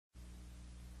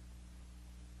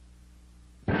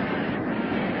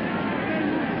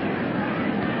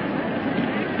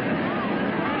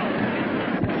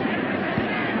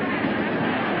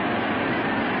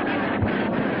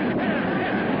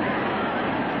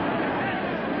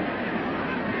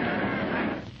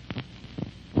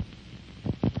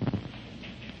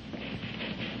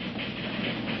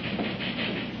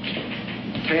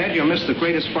miss the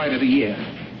greatest fight of the year.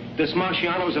 This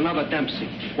Marciano's another Dempsey.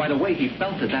 Why, the way he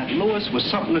belted that Lewis was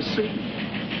something to see.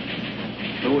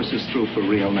 Lewis is through for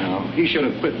real now. He should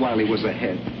have quit while he was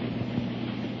ahead.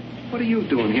 What are you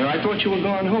doing here? I thought you were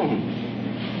going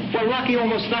home. Well, Rocky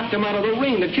almost knocked him out of the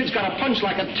ring. The kid's got a punch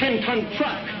like a 10-ton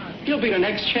truck. He'll be the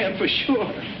next champ for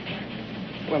sure.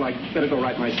 Well, I better go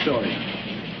write my story.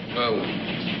 Oh.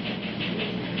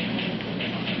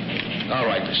 I'll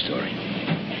write the story.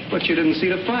 But you didn't see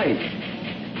the fight.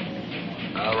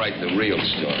 I'll write the real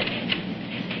story.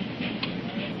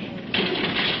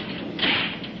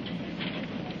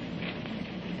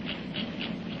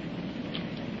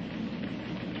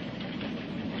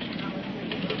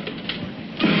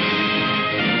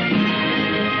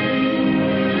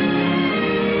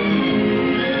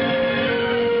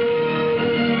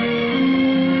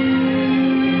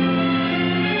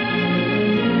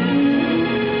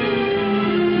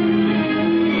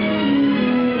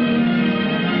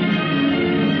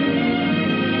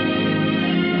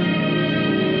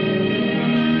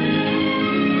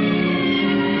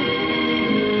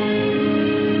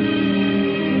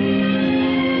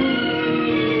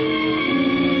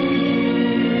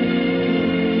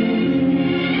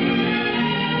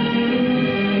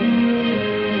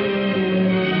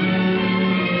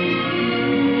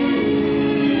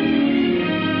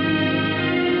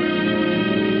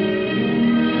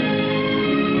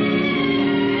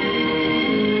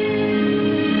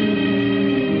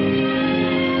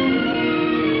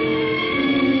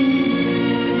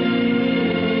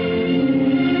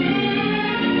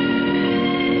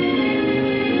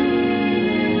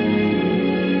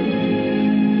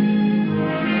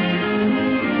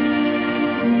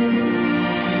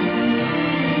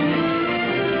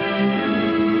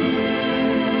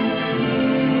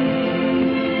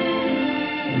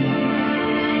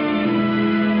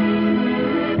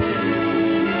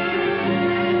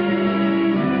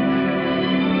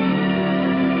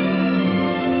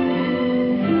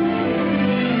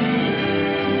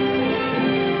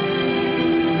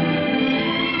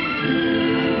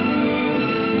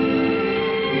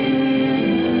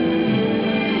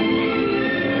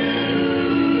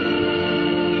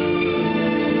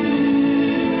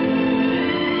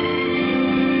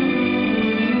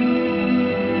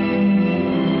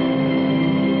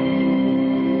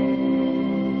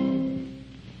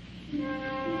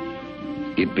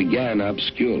 It began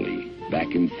obscurely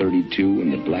back in '32 in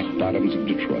the Black Bottoms of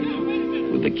Detroit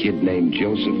with a kid named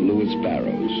Joseph Louis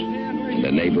Barrows and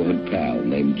a neighborhood pal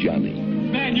named Johnny.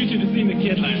 Man, you should have seen the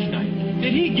kid last night.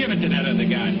 Did he give it to that other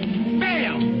guy?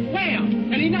 Bam! Wham!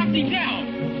 And he knocked him down.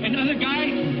 And the other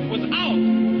guy was out.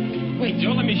 Wait,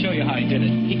 Joe, let me show you how he did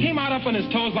it. He came out up on his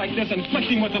toes like this and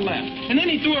flicked him with the left. And then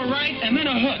he threw a right and then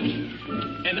a hook.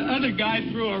 And the other guy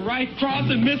threw a right cross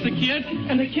and missed the kid,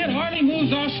 and the kid hardly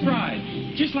moves off stride.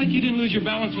 Just like you didn't lose your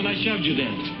balance when I shoved you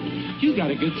then. You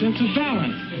got a good sense of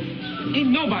balance.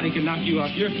 Ain't nobody can knock you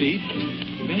off your feet.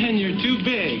 Man, you're too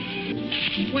big.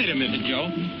 Wait a minute, Joe.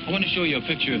 I want to show you a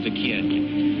picture of the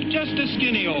kid. Just a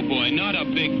skinny old boy, not a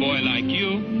big boy like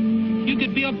you. You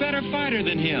could be a better fighter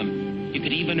than him. You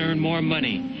could even earn more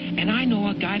money. And I know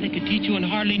a guy that could teach you in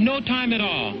hardly no time at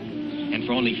all. And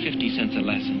for only 50 cents a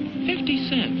lesson. 50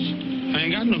 cents. I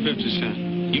ain't got no 50 cents.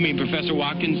 You mean Professor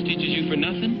Watkins teaches you for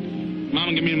nothing?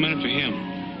 Mama give me the money for him.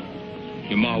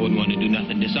 Your ma wouldn't want to do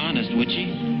nothing dishonest, would she?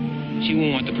 She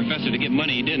wouldn't want the professor to get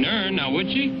money he didn't earn, now would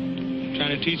she?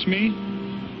 Trying to teach me?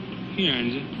 He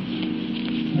earns it.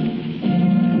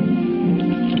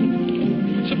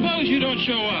 Suppose you don't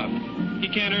show up. He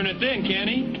can't earn it then, can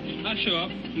he? I'll show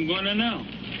up. I'm going there now.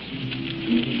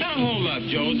 Now, hold up,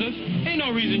 Joseph. Ain't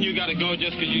no reason you gotta go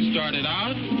just 'cause you started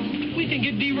out. We can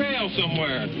get derailed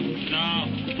somewhere. No,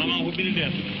 Mama will be to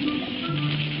death.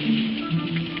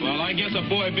 Well, I guess a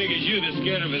boy big as you that's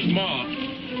scared of his ma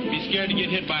be scared to get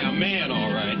hit by a man,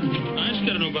 all right. I ain't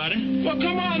scared of nobody. Well,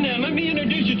 come on then. Let me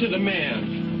introduce you to the man.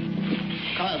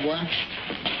 Come on, boy.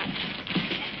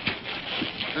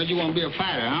 Heard you want to be a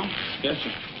fighter, huh? Yes,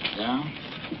 sir. Yeah?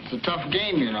 It's a tough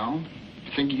game, you know.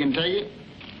 You think you can take it?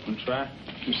 I'll try.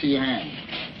 Let me see your hand.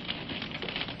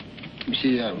 Let me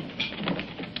see the other one.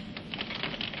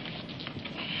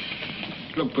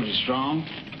 Look pretty strong.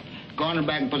 Go on the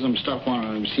back and put some stuff on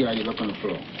it and see how you look on the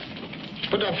floor.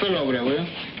 Put that fill over there, will you?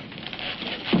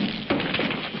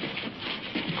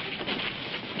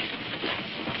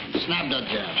 Snap that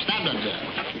jab. Snap that jab.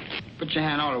 Put your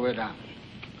hand all the way down.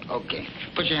 Okay.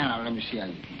 Put your hand out. Let me see how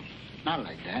you... Not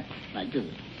like that. Like this.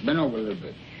 Bend over a little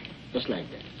bit. Just like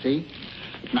that. See?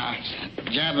 Now,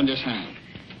 jab in this hand.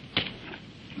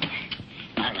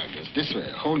 Not like this. This way.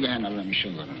 Hold your hand out. Let me show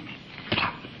you.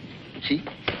 See?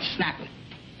 Snap it.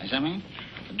 That's what I mean?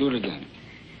 Do it again.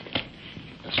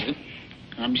 That's it.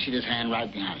 Let me see this hand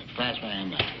right behind it. Fast right hand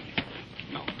behind it.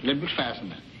 No, a little bit faster than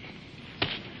that.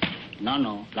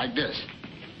 No, like this.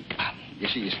 You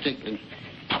see, you stick it.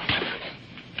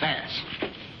 Fast.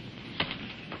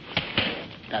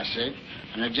 That's it.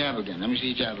 And then jab again. Let me see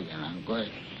you jab again. Now. Go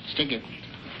ahead. Stick it.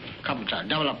 A couple times.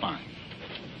 Double up on it.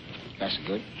 That's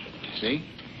good. See?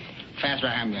 Fast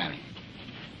right hand behind it.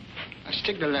 Now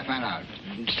stick the left hand out.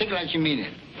 Stick it like you mean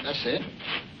it. That's it.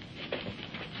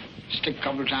 Stick a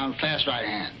couple of times. Fast right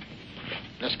hand.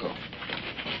 Let's go.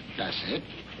 That's it.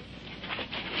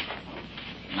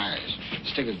 Nice.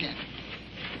 Stick again.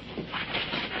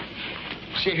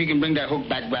 See if you can bring that hook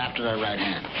back after that right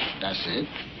hand. That's it.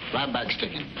 Right back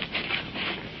sticking.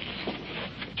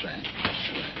 That's right.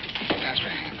 That's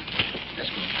right hand. Let's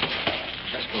go.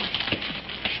 Let's go.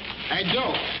 Hey,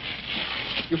 Joe.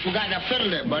 You forgot that fiddle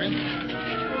there, buddy.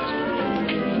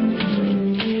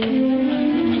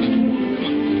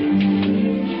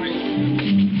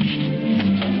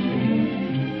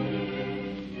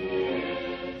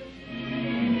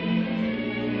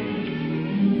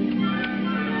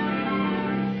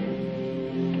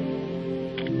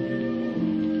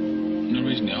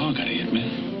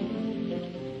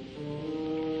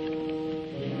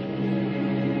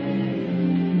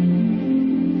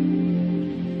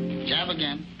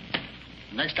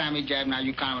 Jab, now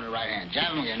you count with the right hand.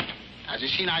 Jab him again. As you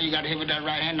see now, you got to hit with that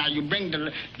right hand. Now you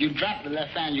drop the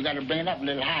left hand. You got to bring it up a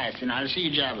little higher. See, now I see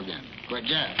you jab again. Go ahead,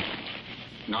 jab.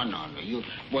 No.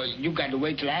 You got to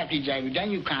wait till after you jab. Then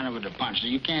you counter with the punch. So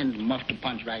you can't muff the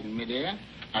punch right in midair.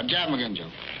 Now jab him again, Joe.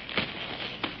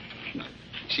 No.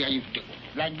 See how you do?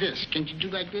 Like this. Can't you do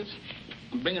like this?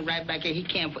 And bring it right back here. He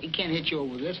can't hit you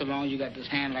over this as long as you got this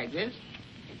hand like this.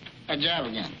 Now jab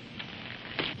again.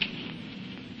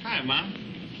 Hi, Mom.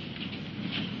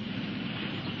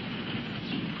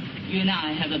 You and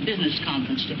I have a business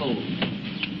conference to hold.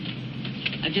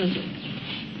 Joseph,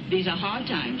 these are hard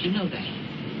times, you know that.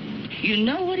 You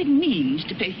know what it means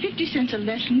to pay 50 cents a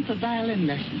lesson for violin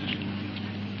lessons.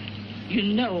 You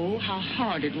know how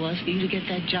hard it was for you to get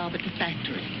that job at the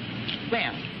factory.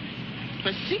 Well,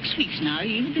 for 6 weeks now,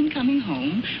 you've been coming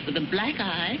home with a black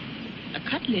eye, a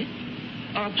cut lip,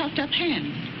 or a puffed up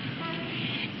hand.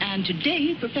 And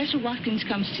today, Professor Watkins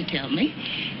comes to tell me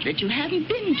that you haven't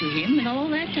been to him in all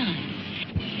that time.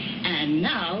 And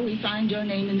now we find your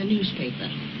name in the newspaper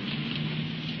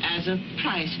as a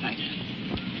prize fighter.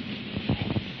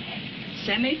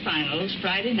 Semi-finals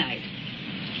Friday night.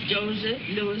 Joseph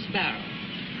Louis Barrow.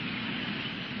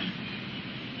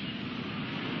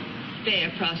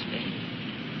 Fair prospect.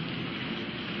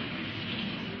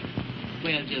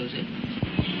 Well, Joseph.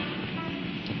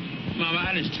 Mom,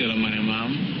 I didn't steal the money,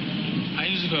 Mom. I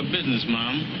used it for a business,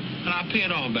 Mom, and I'll pay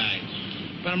it all back.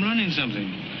 But I'm learning something.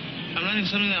 I'm learning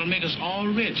something that'll make us all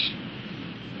rich.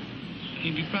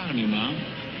 You'd be proud of me, Mom.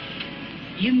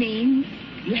 You mean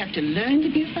you have to learn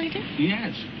to be a fighter?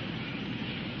 Yes.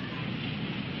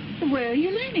 Where are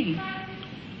you learning?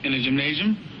 In the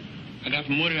gymnasium. I got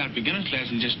promoted out of beginner's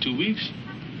class in just 2 weeks.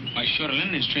 Why, Shorter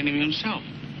Lennon is training me himself.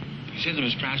 He says I'm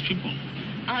his prized pupil.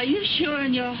 Are you sure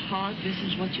in your heart this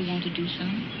is what you want to do, son?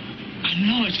 I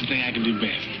know it's the thing I can do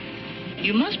best.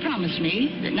 You must promise me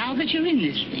that now that you're in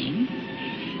this thing,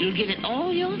 you'll give it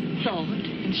all your thought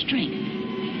and strength.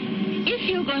 If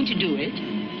you're going to do it,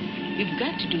 you've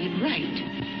got to do it right.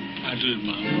 I'll do it,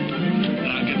 Mom. And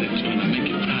I'll get that job and I'll make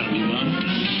you proud of me, Mom.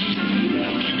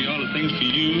 I'll give me all the things for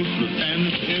you, for the family,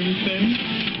 for everything.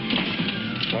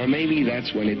 Or maybe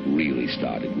that's when it really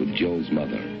started with Joe's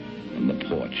mother on the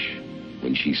porch.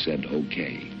 When she said,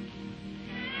 okay.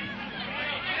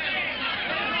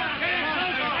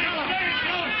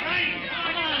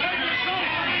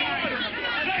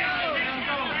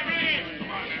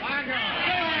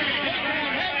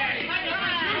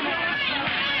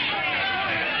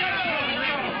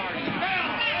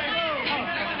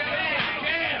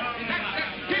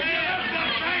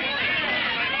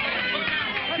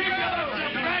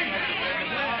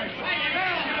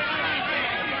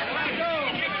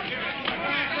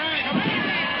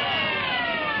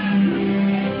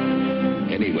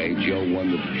 Joe won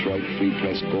the Detroit Free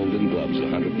Press Golden Gloves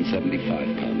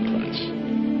 175-pound class.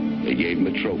 They gave him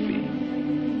a trophy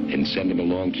and sent him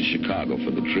along to Chicago for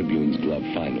the Tribune's glove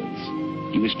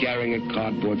finals. He was carrying a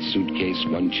cardboard suitcase,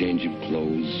 one change of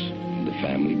clothes, and the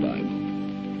family Bible.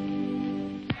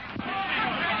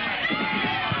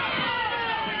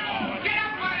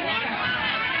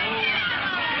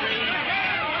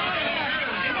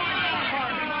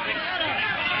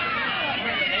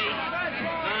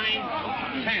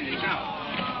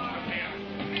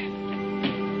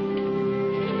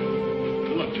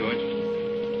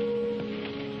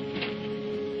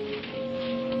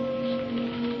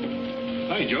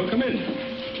 Hi, Joe. Come in.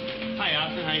 Hi,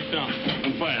 Arthur. How you feeling?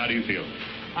 I'm fine. How do you feel?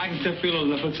 I can still feel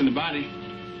those hooks in the body.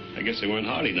 I guess they weren't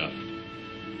hard enough.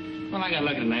 Well, I got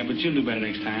lucky tonight, but you'll do better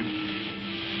next time.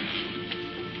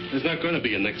 There's not going to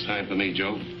be a next time for me,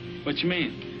 Joe. What you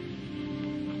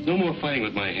mean? No more fighting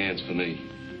with my hands for me.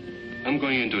 I'm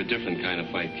going into a different kind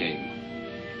of fight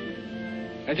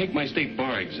game. I take my state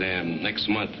bar exam next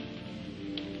month.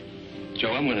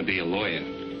 Joe, I'm going to be a lawyer.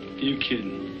 You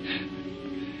kidding?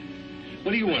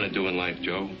 What do you want to do in life,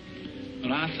 Joe?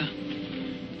 Well, Arthur,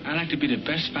 I'd like to be the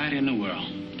best fighter in the world.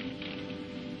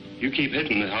 You keep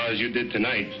hitting as hard as you did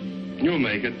tonight, you'll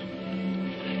make it.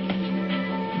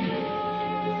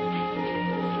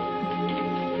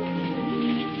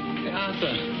 Hey,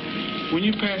 Arthur, when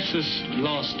you pass this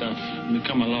law stuff and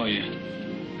become a lawyer,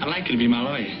 I'd like you to be my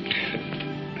lawyer.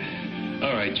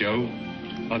 All right, Joe.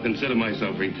 I'll consider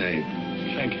myself retained.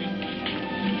 Thank you.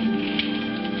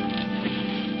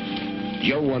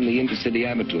 Joe won the Intercity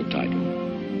Amateur title,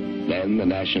 then the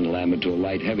National Amateur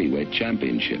Light Heavyweight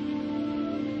Championship.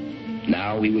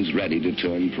 Now he was ready to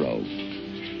turn pro.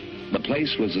 The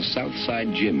place was a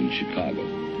Southside Gym in Chicago.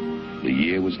 The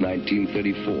year was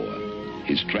 1934.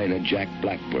 His trainer, Jack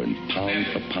Blackburn, pound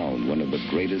for pound, one of the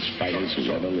greatest fighters who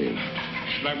ever lived.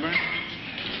 Blackburn?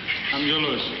 I'm Joe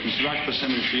Lewis. Mr. Rockford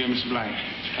sent me to see you, Mr. Black.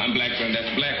 I'm Blackburn.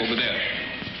 That's Black over there.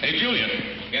 Hey, Julian.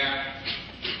 Yeah?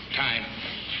 Time.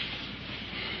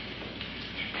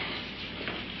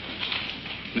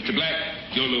 Mr.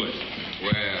 Black, Joe Lewis.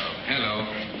 Well, hello.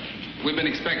 We've been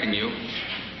expecting you.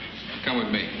 Come with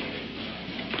me.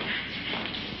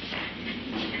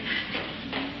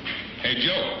 Hey,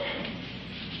 Joe.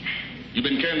 You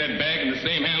been carrying that bag in the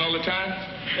same hand all the time?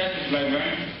 Yes, Mr.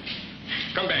 Blackburn.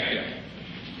 Come back here.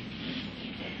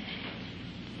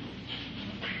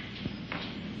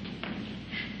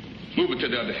 Move it to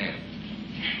the other hand.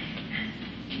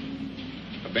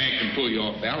 A bag can pull you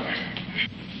off balance.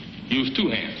 Use two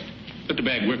hands. Let the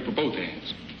bag work for both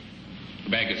hands. The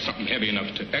bag is something heavy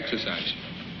enough to exercise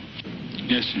you.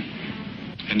 Yes, sir.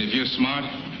 And if you're smart,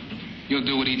 you'll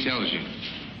do what he tells you.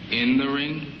 In the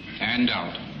ring and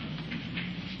out.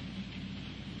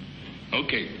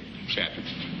 Okay, Chappie.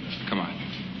 Come on.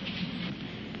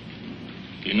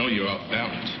 You know you're off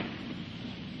balance.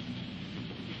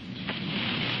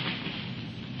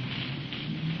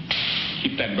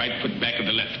 Keep that right foot back of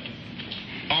the left.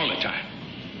 All the time.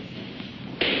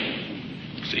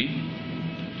 See?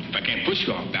 If I can't push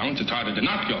you off balance, it's harder to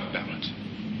knock you off balance.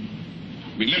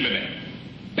 Remember that.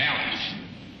 Balance.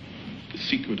 The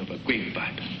secret of a great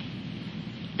fighter.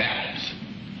 Balance.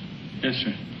 Yes,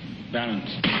 sir.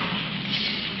 Balance.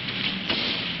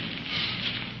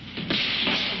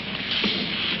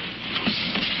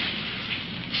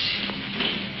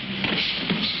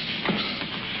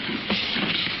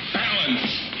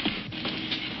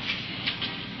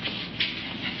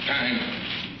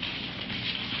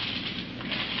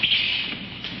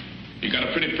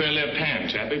 Fair left hand,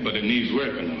 Chappie, but it needs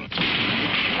working on.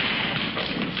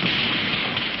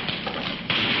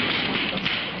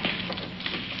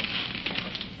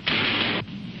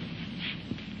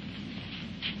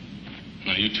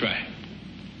 Now you try.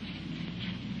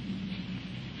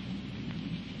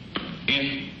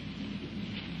 In.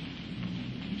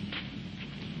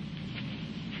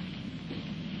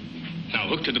 Now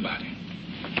hook to the body.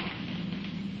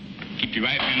 Keep your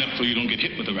right hand up so you don't get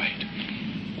hit with the right.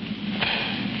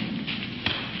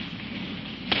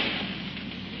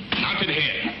 To the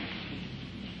head.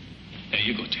 There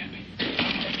you go, Chappie.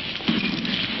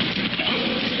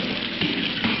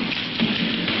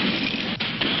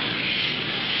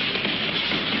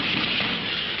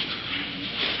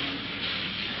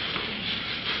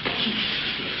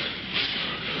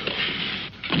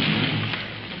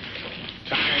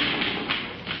 Time.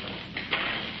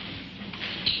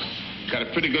 Got a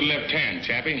pretty good left hand,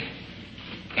 Chappie.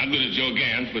 Not good as Joe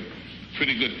Gans, but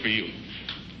pretty good for you.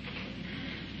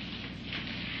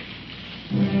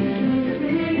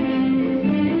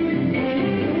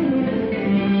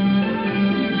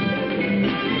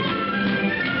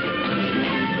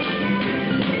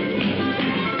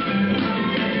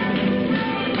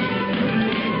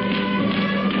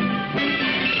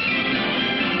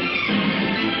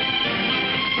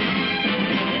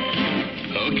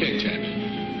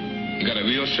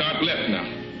 Sharp left now.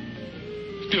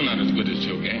 Still not as good as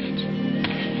Joe Gans.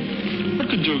 What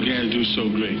could Joe Gans do so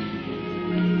great?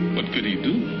 What could he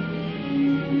do?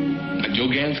 Now, Joe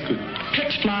Gans could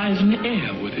catch flies in the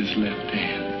air with his left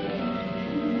hand.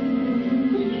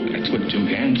 That's what Joe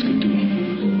Gans could do.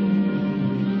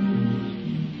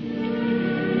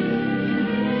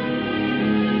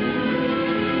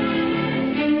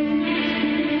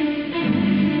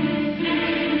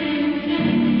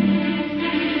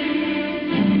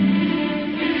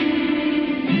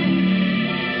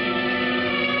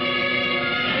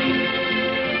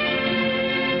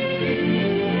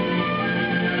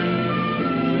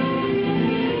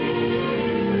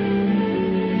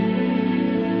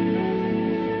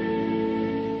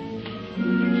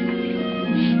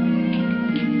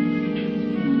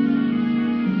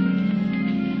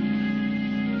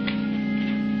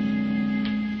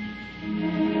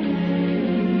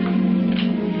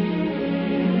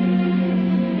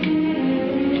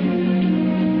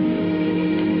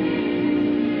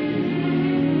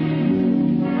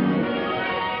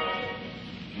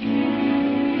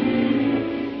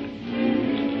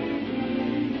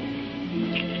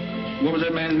 What was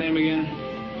that man's name again?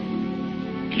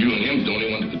 You and him's the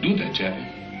only one that could do that, Chappie.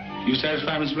 You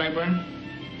satisfied, Mr. Blackburn?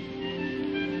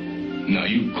 Now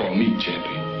you call me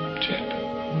Chappie. Chappie.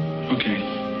 Okay.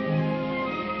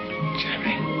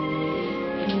 Chappie.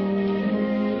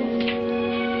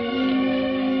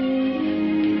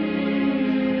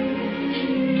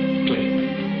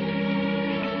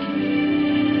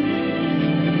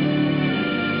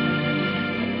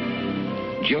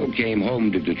 Joe came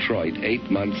home to Detroit 8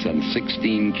 months and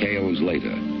 16 KOs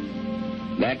later.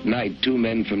 That night, 2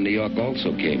 men from New York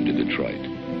also came to Detroit,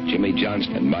 Jimmy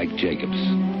Johnston and Mike Jacobs.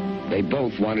 They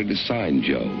both wanted to sign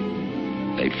Joe.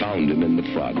 They found him in the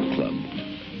Frog Club.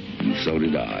 And so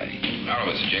did I.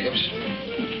 Hello, Mr. Jacobs.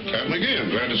 Pat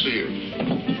McGeehan, glad to see you.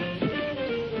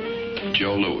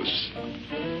 Joe Lewis.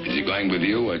 Is he going with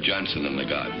you or Johnson and the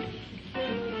guard?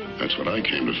 That's what I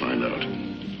came to find out.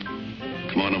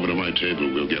 Come on over to my table.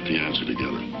 We'll get the answer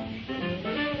together.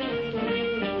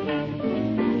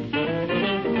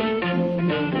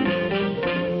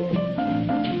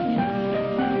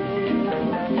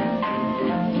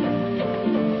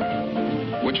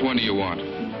 Which one do you want?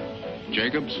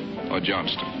 Jacobs or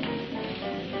Johnston?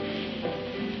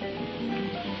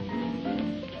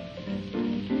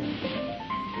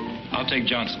 I'll take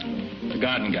Johnston, the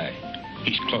garden guy.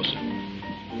 He's closer.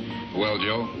 Well,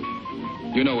 Joe,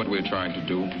 you know what we're trying to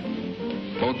do.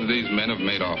 Both of these men have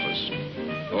made offers.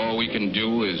 All we can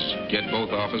do is get both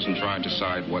offers and try and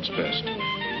decide what's best.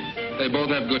 They both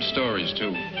have good stories,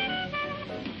 too.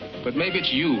 But maybe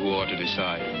it's you who ought to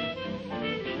decide.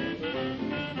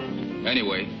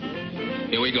 Anyway,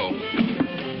 here we go.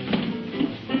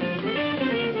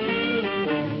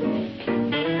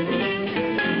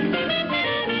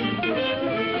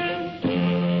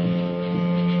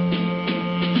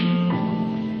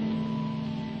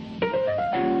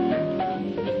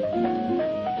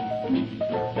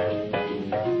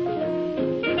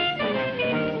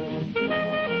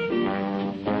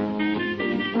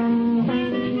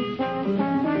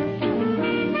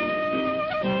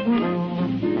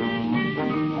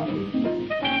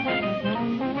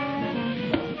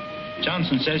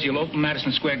 Says he'll open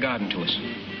Madison Square Garden to us,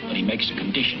 but he makes a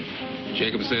condition.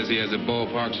 Jacob says he has the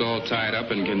ballparks all tied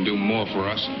up and can do more for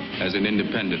us as an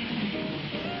independent.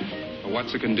 But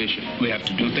what's the condition? We have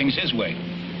to do things his way.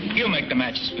 He'll make the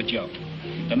matches for Joe.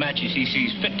 The matches he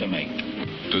sees fit to make.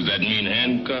 Does that mean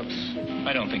handcuffs?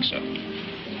 I don't think so.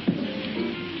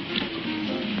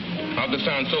 How'd it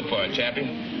sound so far,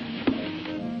 Chappie?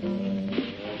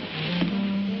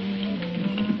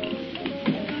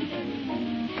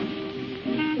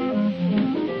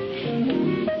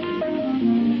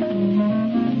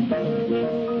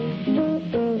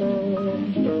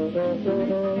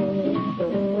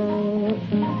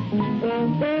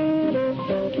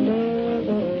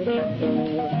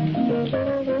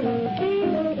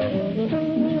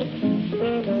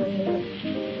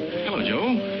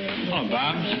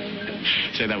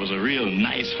 Say that was a real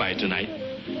nice fight tonight.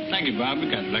 Thank you, Bob. We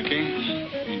got lucky.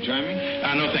 You enjoy me?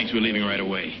 No, thanks. We're leaving right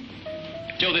away.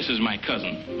 Joe, this is my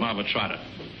cousin, Marva Trotter.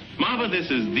 Marva,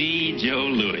 this is the Joe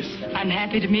Lewis. I'm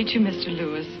happy to meet you, Mr.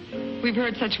 Lewis. We've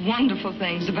heard such wonderful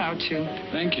things about you.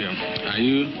 Thank you. Are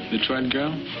you the Detroit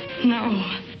girl? No.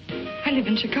 I live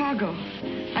in Chicago.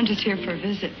 I'm just here for a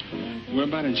visit. Where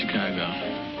about in Chicago?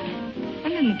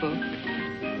 I'm in the book.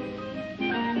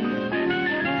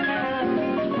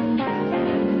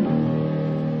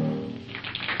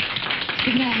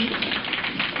 Good night.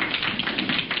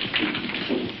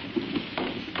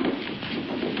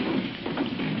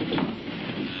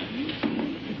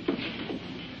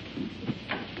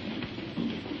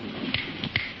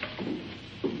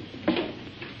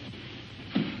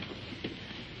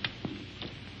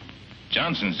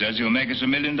 Johnson says he'll make us $1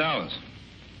 million.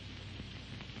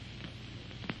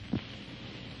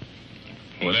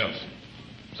 What else?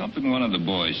 Something one of the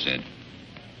boys said.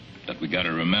 That we got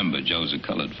to remember Joe's a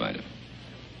colored fighter.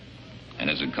 And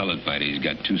as a colored fighter, he's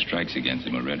got 2 strikes against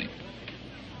him already.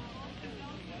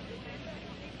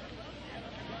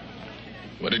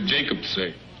 What did Jacob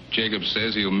say? Jacob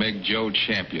says he'll make Joe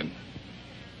champion.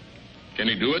 Can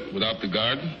he do it without the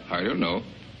guard? I don't know.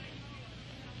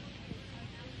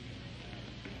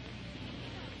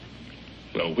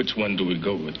 Well, which one do we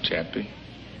go with, Chappie?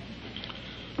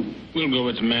 We'll go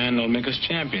with the man that'll make us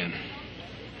champion.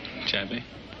 Chappie.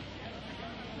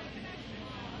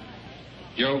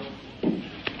 Joe,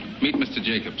 meet Mr.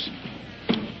 Jacobs.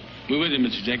 We're with you,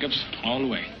 Mr. Jacobs, all the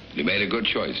way. You made a good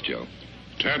choice, Joe.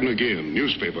 Tad McGeehan,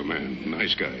 newspaper man.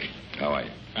 Nice guy. How are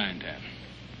you? Fine, Tad.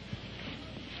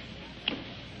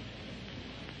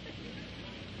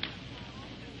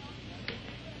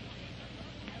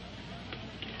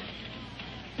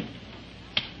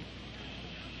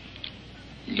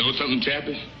 know something,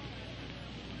 Chappie?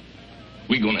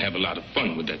 We're gonna have a lot of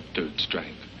fun with that third strike.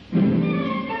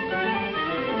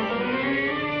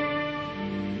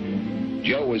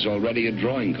 Joe was already a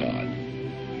drawing card.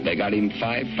 They got him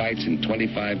 5 fights in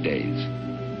 25 days.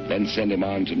 Then sent him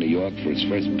on to New York for his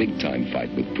first big-time fight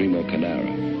with Primo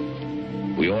Canara.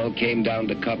 We all came down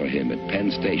to cover him at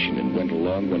Penn Station and went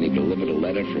along when he delivered a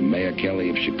letter from Mayor Kelly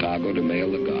of Chicago to Mayor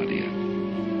LaGuardia.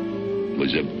 It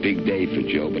was a big day for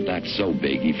Joe, but not so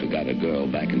big he forgot a girl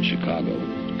back in Chicago.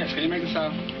 Yes, can you make this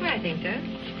out? I think so.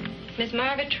 Miss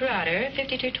Marva Trotter,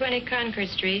 5220 Concord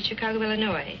Street, Chicago,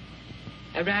 Illinois.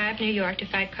 Arrived New York to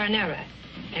fight Carnera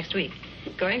next week.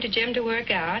 Going to gym to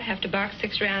work out. Have to box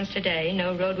 6 rounds today.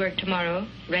 No road work tomorrow.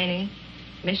 Raining.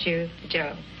 Miss you,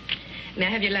 Joe. May I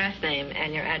have your last name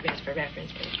and your address for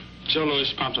reference, please? Joe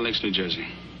Lewis, Pompton Lakes, New Jersey.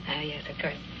 Yes, of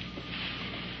course.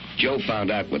 Joe found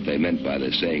out what they meant by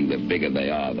the saying, the bigger they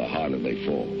are, the harder they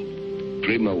fall.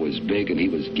 Primo was big and he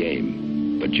was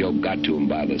game, but Joe got to him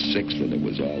by the 6th and it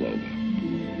was all over.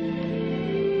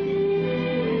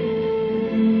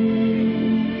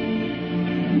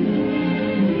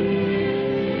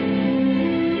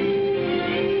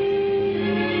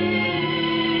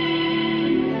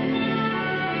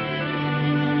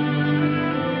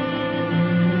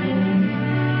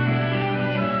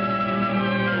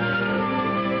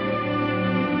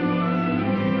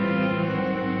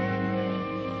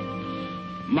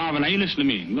 Now, you listen to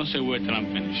me. Don't say a word till I'm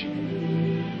finished.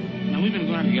 Now, we've been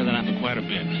going out together now for quite a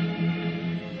bit.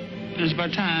 And it's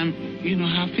about time you know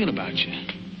how I feel about you.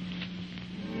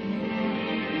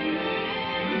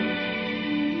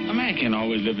 A man can't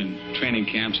always live in training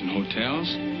camps and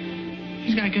hotels.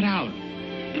 He's got to get out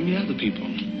and meet other people.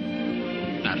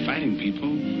 Not fighting people.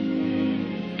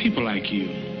 People like you.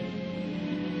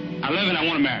 I love you and I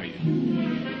want to marry you.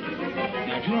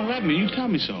 Now, if you don't love me, you tell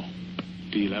me so.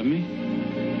 Do you love me?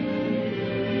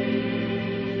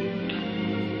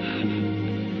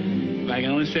 I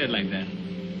can only say it like that.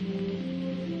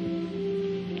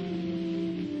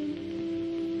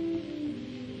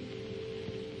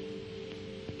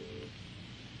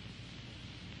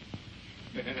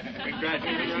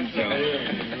 Congratulations.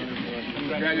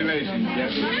 Congratulations.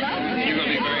 Yes. You're going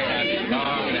to be very happy.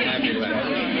 Long and happy life.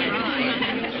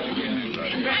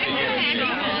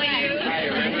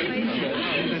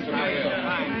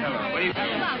 What do you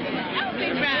think?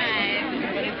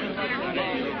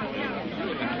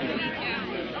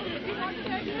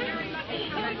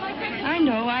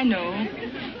 I know.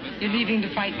 You're leaving to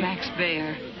fight Max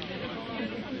Baer.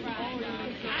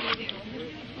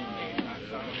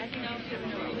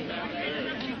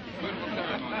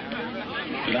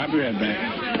 But I'll be right back.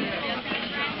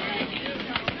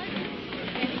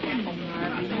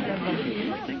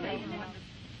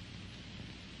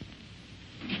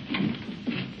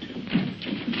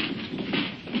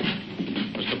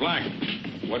 Mr. Black,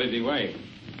 what did he weigh?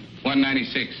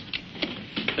 196.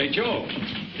 Say, Joe,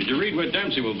 did you read where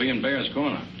Dempsey will be in Bear's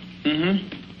Corner?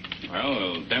 Mm-hmm. Well,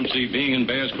 will Dempsey being in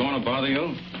Bear's Corner bother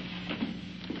you?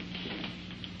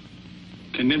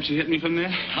 Can Dempsey hit me from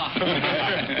there?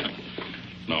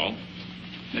 No.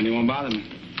 Then he won't bother me.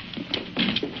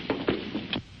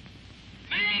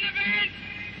 Main event,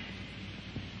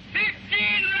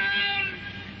 16 rounds,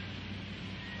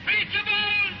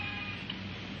 principals,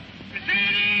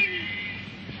 presenting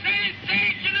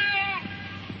sensational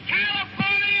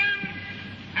Californian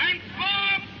and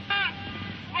former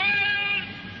world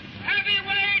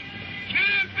heavyweight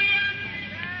champion,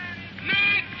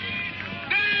 Max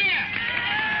Baer.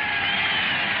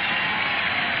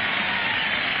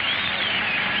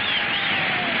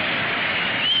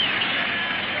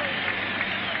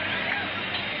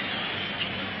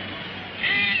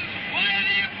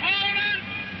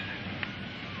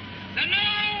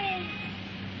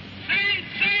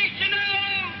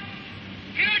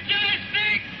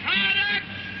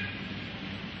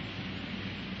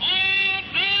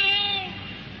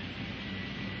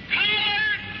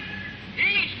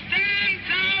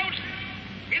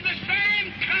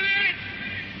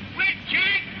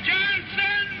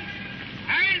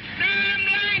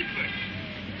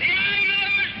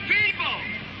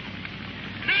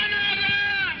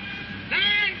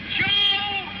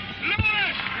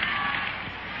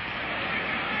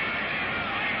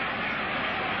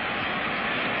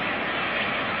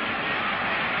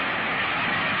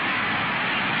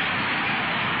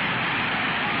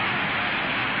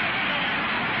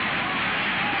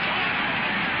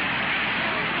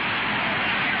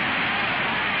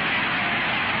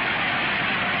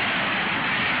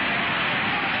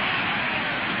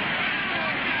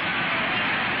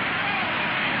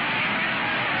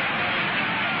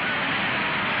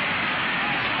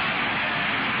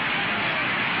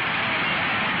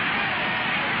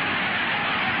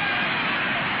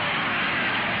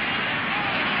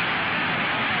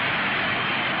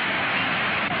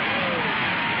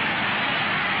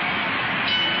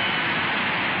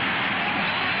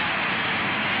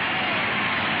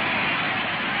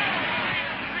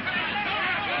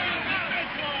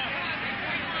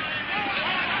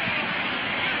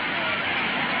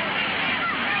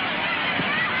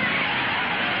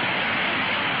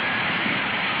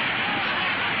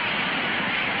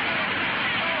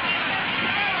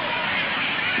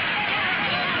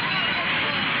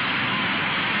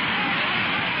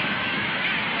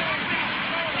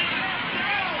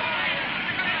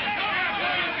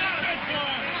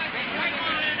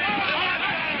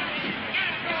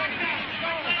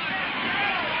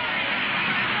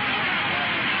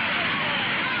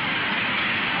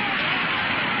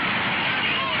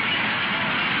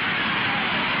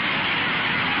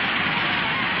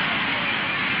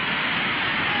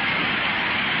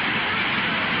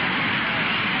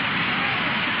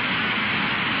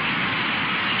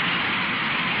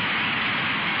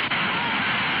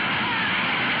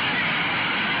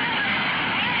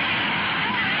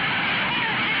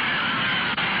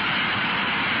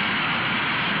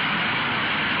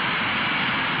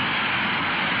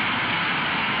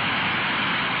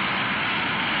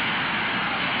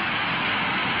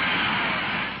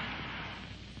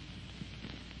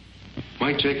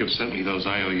 Mike Jacobs sent me those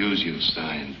IOUs you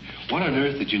signed. What on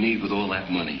earth did you need with all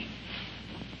that money?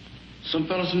 Some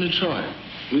fellas in Detroit.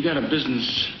 We got a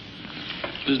business...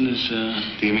 Do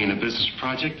you mean a business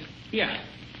project? Yeah,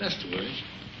 that's the word.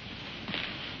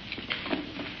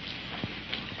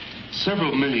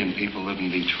 Several million people live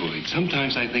in Detroit.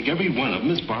 Sometimes I think every one of them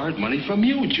has borrowed money from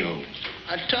you, Joe.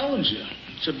 I told you.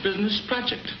 It's a business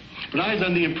project. But I was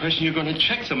under the impression you're going to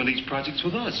check some of these projects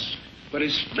with us. But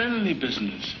it's friendly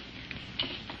business.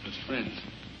 With friends.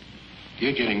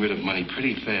 You're getting rid of money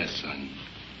pretty fast, son.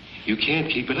 You can't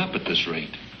keep it up at this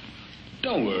rate.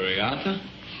 Don't worry, Arthur.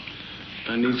 If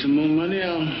I need some more money,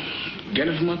 I'll get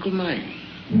it from Uncle Mike.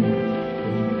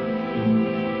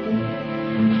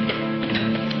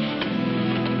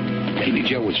 Maybe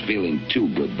Joe was feeling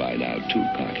too good by now, too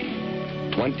cocky.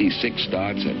 26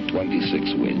 starts and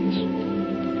 26 wins.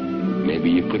 Maybe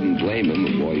you couldn't blame him,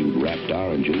 a boy who'd wrapped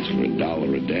oranges for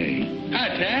 $1 a day. Hi,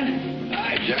 Tad.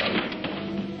 Hi,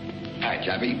 Joe. Hi,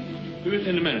 Chappie. Be with you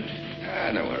in a minute.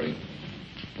 No worry.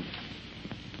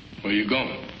 Where you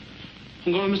going?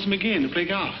 I'm going with Mr. McGeehan to play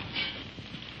golf.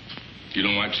 You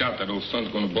don't watch out, that old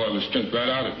son's going to boil the strength right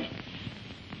out of you.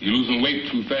 You're losing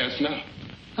weight too fast now.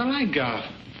 I like golf.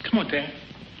 Come on, Dad.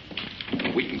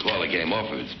 We can call the game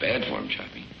off if it's bad for him,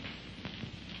 Chappie.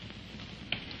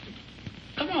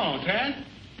 Come on, Dad.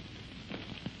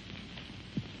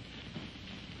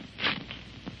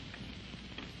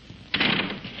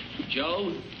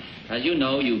 Joe, as you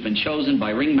know, you've been chosen by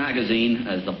Ring Magazine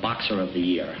as the Boxer of the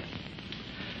Year.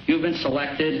 You've been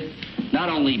selected not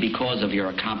only because of your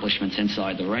accomplishments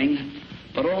inside the ring,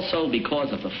 but also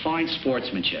because of the fine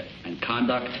sportsmanship and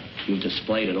conduct you've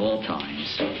displayed at all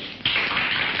times.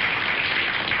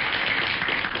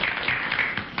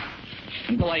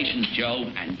 Congratulations, Joe,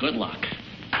 and good luck.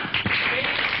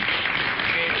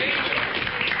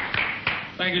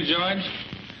 Thank you, George.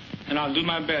 And I'll do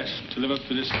my best to live up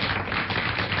to this.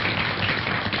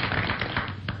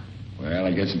 Well,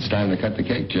 I guess it's time to cut the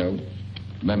cake, Joe.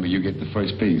 Remember, you get the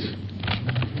first piece.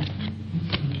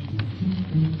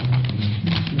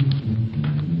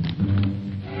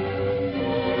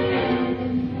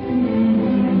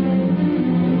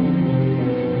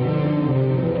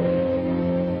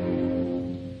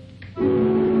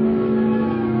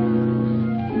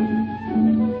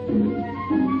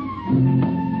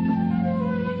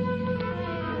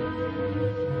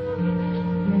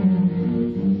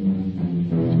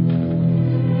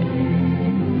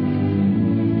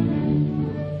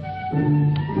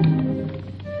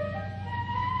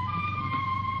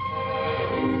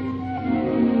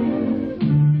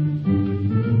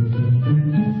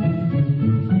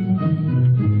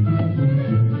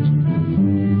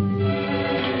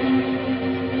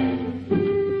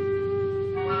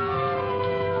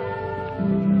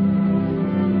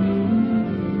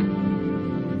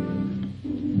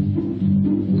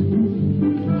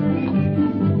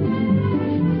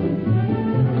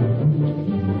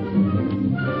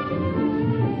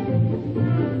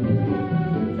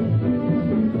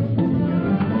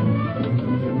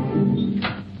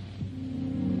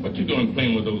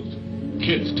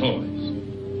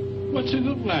 What's it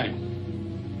look like?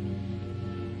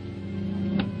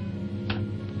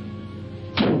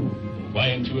 Why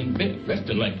ain't you in bed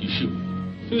resting like you should?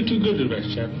 Feel too good to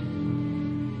rest, Chappie.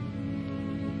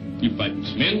 You fighting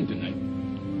Schmeling tonight.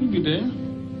 You'll be there.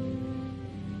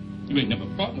 You ain't never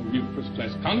fought no real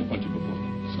first-class counterpuncher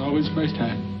before. It's always first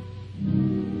time.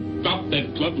 Drop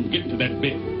that club and get into that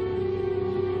bed.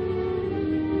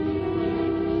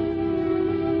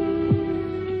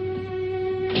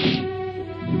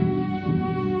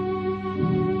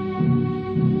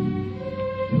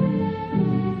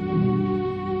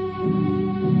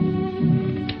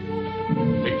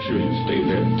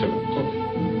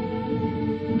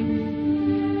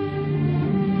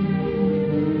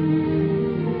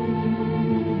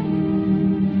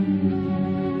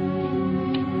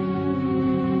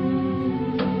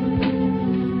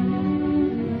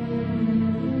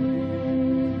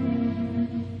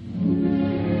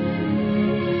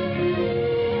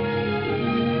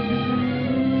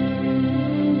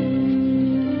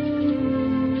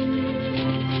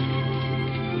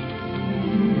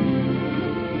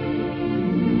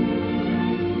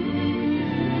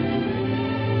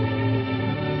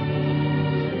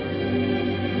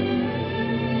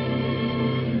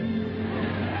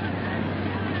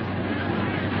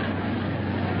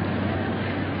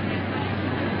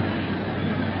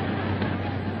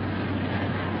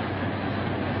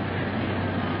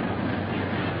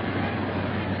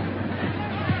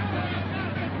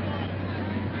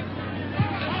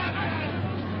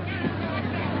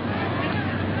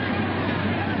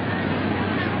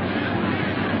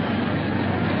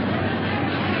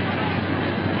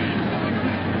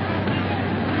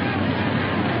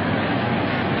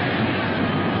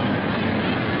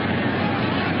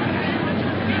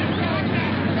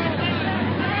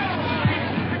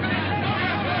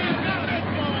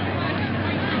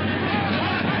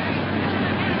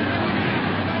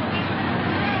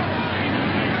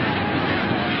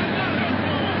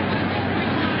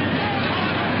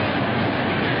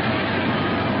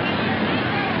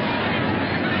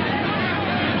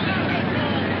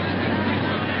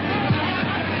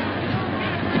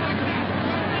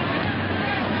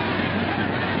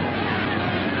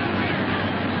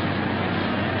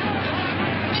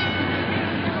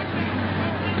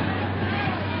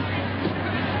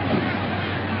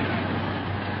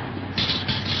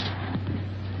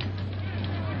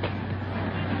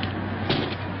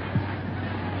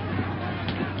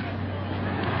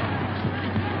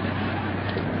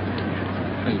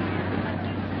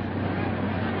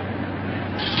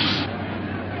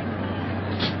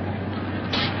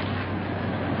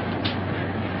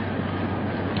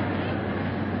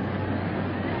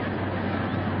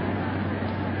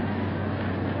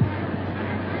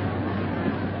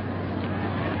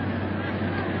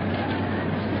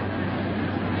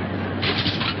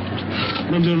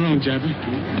 What I'm doing wrong,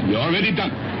 Chappie? You already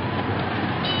done.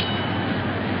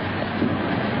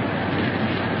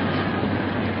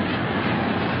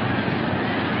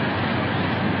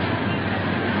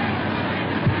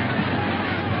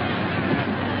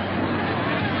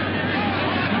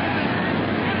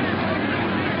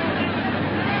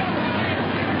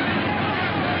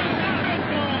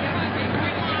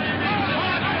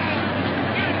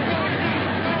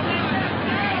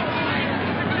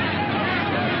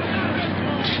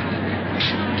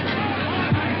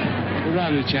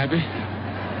 Chappie.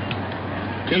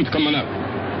 Tim's coming up.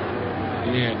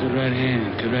 Yeah, good right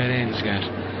hand. Good right hand,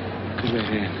 Scott. Good right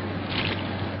hand.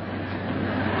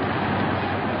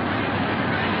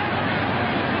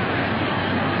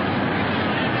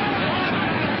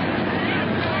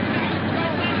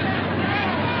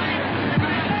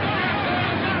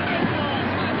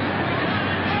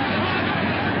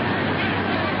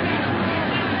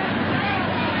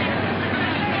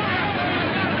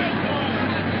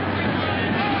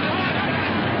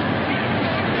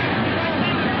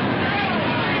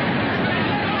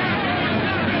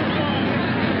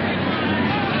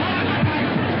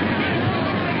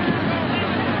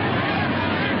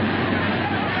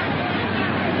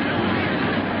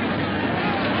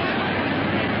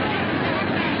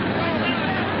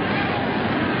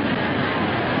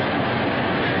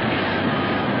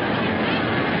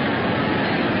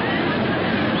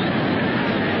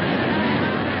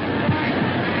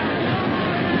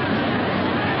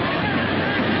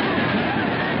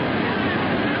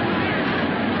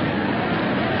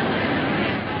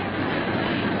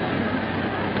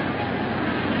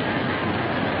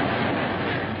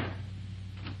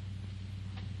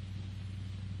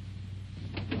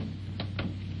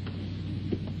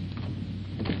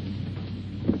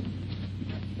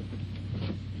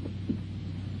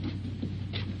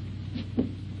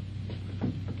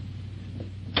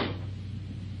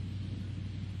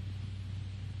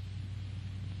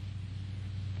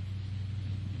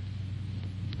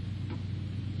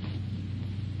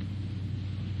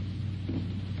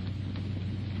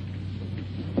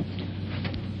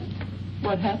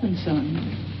 What happened,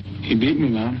 son? He beat me,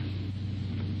 Mom.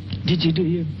 Did you do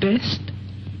your best?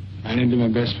 I didn't do my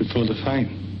best before the fight.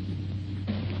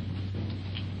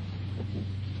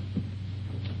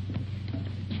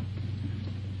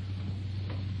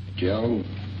 Joe,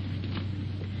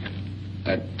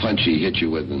 that punch he hit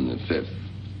you with in the fifth,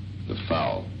 the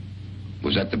foul,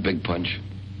 was that the big punch?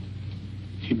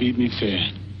 He beat me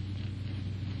fair.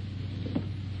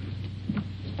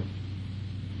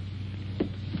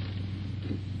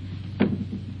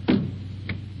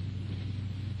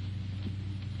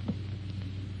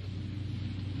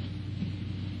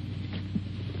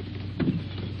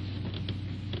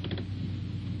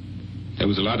 There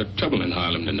was a lot of trouble in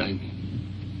Harlem tonight.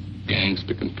 Gangs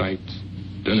picking fights,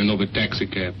 turning over taxi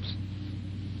cabs.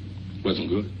 Wasn't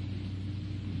good.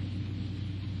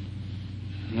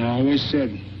 And I always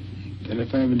said that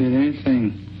if I ever did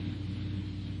anything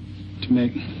to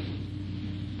make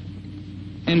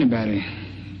anybody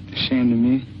ashamed of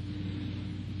me,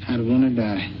 I'd want to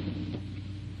die.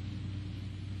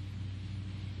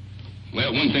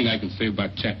 Well, one thing I can say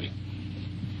about Chappie,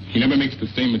 he never makes the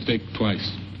same mistake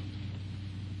twice.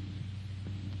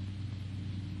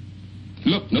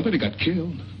 Look, nobody got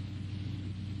killed.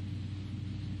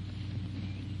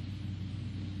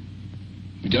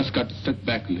 We just got to sit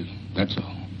back a little, that's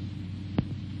all.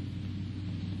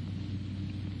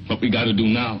 What we got to do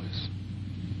now is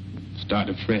start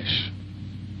afresh.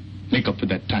 Make up for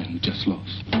that time we just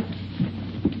lost.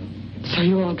 So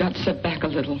you all got set back a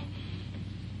little.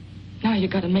 Now you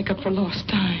got to make up for lost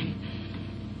time.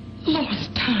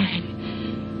 Lost time.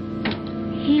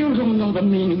 You don't know the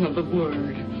meaning of the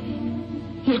word.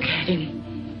 Look at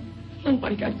him.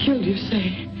 Nobody got killed, you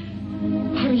say.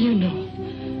 How do you know?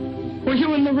 Were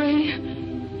you in the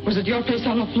ring? Was it your face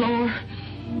on the floor?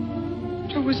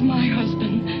 Joe was my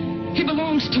husband. He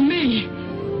belongs to me.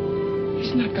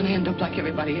 He's not going to end up like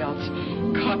everybody else.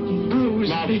 Cut and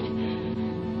bruised.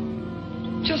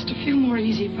 Just a few more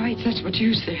easy fights, that's what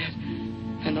you said.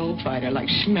 An old fighter like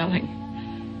Schmeling.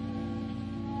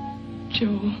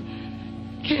 Joe,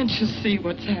 can't you see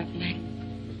what's happening?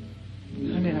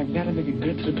 Honey, I've got to make it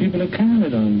good to the people that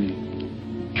counted on me.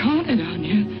 Counted on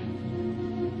you?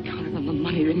 Counted on the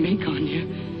money they make on you.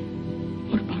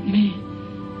 What about me?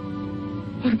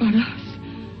 What about us?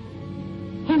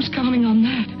 Who's counting on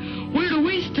that? Where do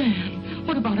we stand?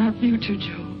 What about our future,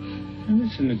 Joe?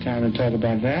 This isn't the time to talk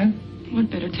about that.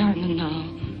 What better time than now?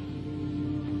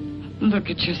 Look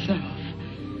at yourself.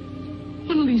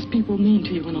 What'll these people mean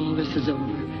to you when all this is over?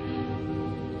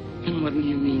 And what'll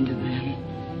you mean to them?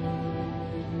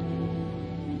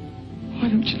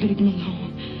 don't you leave him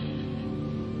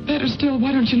alone? Better still,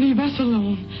 why don't you leave us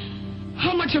alone?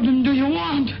 How much of him do you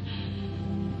want?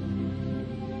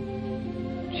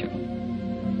 Joe,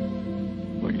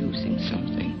 we're losing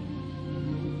something.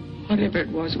 Whatever it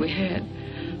was we had,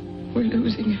 we're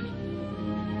losing it.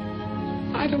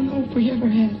 I don't know if we ever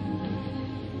had.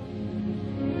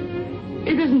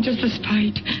 It isn't just a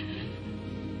spite.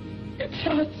 It's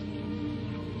us.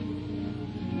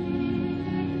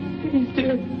 Please,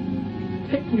 dear,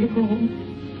 take me home.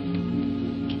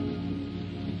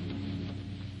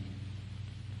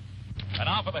 And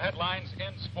now for the headlines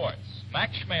in sports.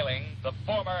 Max Schmeling, the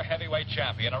former heavyweight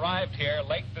champion, arrived here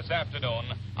late this afternoon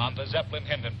on the Zeppelin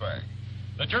Hindenburg.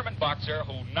 The German boxer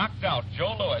who knocked out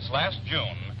Joe Louis last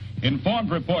June informed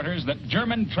reporters that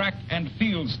German track and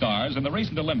field stars in the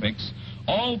recent Olympics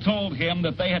all told him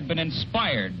that they had been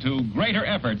inspired to greater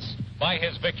efforts by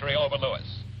his victory over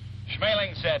Louis.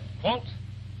 Schmeling said, quote,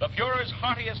 "The Fuhrer's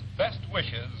heartiest best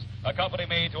wishes accompany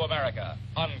me to America,"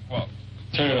 unquote.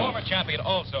 The former champion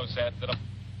also said that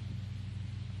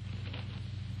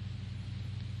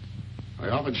I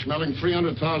offered Schmeling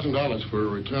 $300,000 for a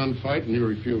return fight, and he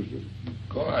refused it. Of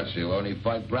course, he'll only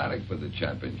fight Braddock for the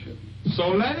championship. So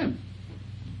let him.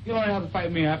 He'll only have to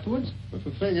fight me afterwards. But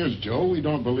the thing is, Joe, we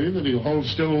don't believe that he'll hold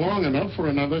still long enough for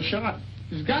another shot.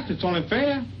 He's got to. It's only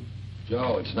fair.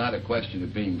 Joe, it's not a question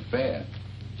of being fair.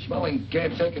 Schmeling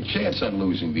can't take a chance on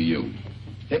losing to you.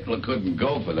 Hitler couldn't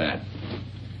go for that.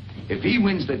 If he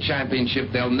wins the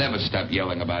championship, they'll never stop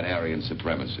yelling about Aryan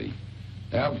supremacy.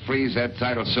 They'll freeze that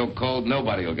title so cold,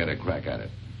 nobody will get a crack at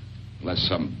it. Unless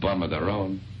some bum of their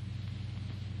own.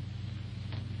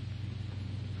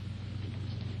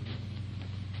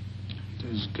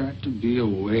 There's got to be a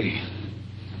way.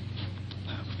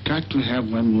 I've got to have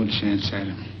one more chance at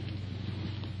him.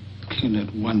 Can't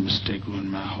let one mistake ruin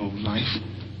my whole life.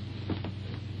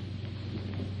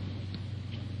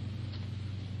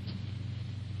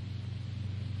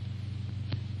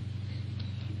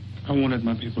 I won't let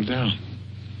my people down.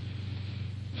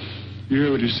 You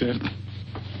heard what he said.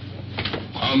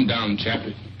 Calm down,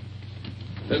 Chappie.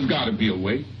 There's got to be a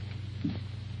way.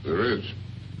 There is.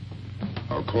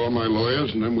 I'll call my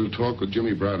lawyers, and then we'll talk with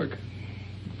Jimmy Braddock.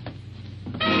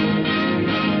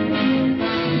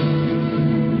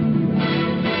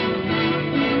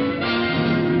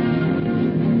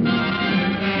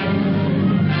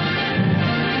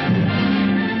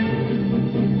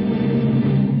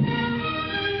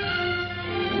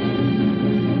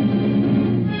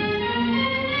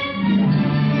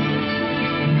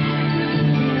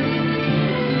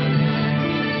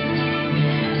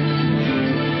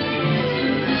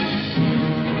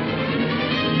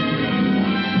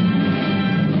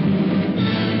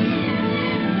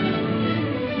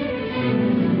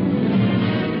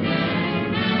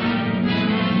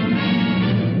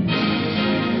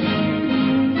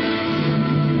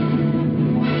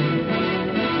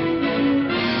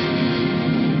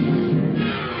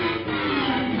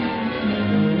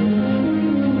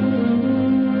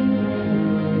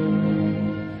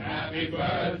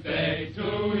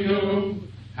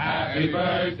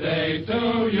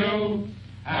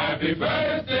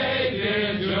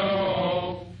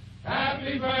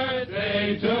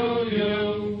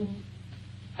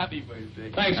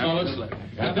 Thanks, fellas. Good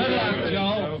luck,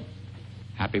 Joe.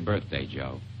 Happy birthday,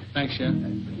 Joe. Thanks, Chef.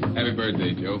 Happy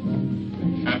birthday, Joe.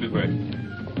 Happy birthday.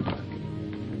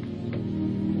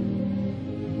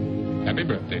 Happy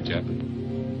birthday, Chappie.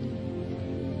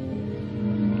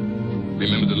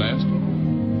 Remember the last one?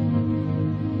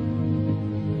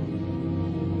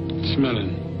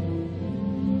 Schmeling.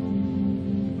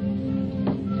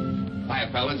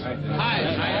 Hi, fellas. Hi.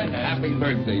 Happy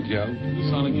birthday, Joe. You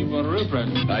sound like you bought a real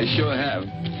present. I sure have.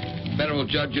 Federal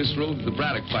judge just ruled that the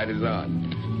Braddock fight is on.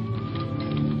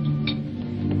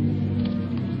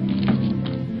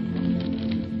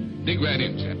 Dig right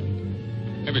in,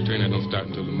 Chappie. Every train don't start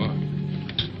until tomorrow.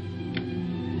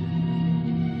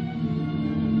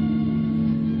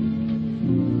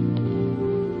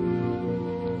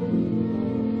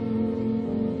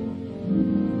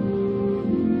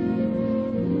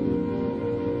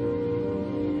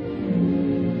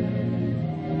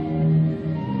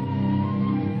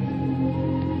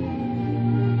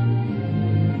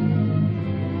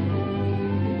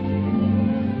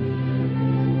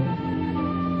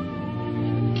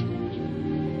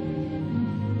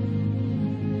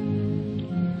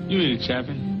 You eat it,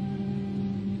 Chappie.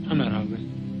 I'm not hungry.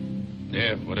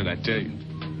 Yeah, what did I tell you?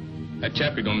 That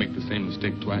Chappie don't make the same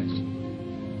mistake twice.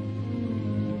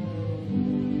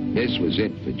 This was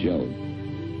it for Joe.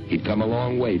 He'd come a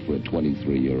long way for a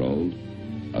 23-year-old.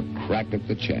 A crack at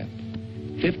the champ.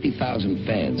 50,000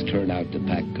 fans turned out to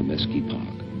pack Comiskey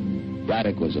Park.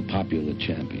 Braddock was a popular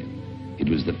champion. It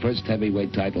was the first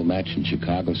heavyweight title match in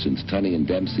Chicago since Tunney and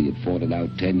Dempsey had fought it out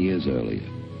 10 years earlier.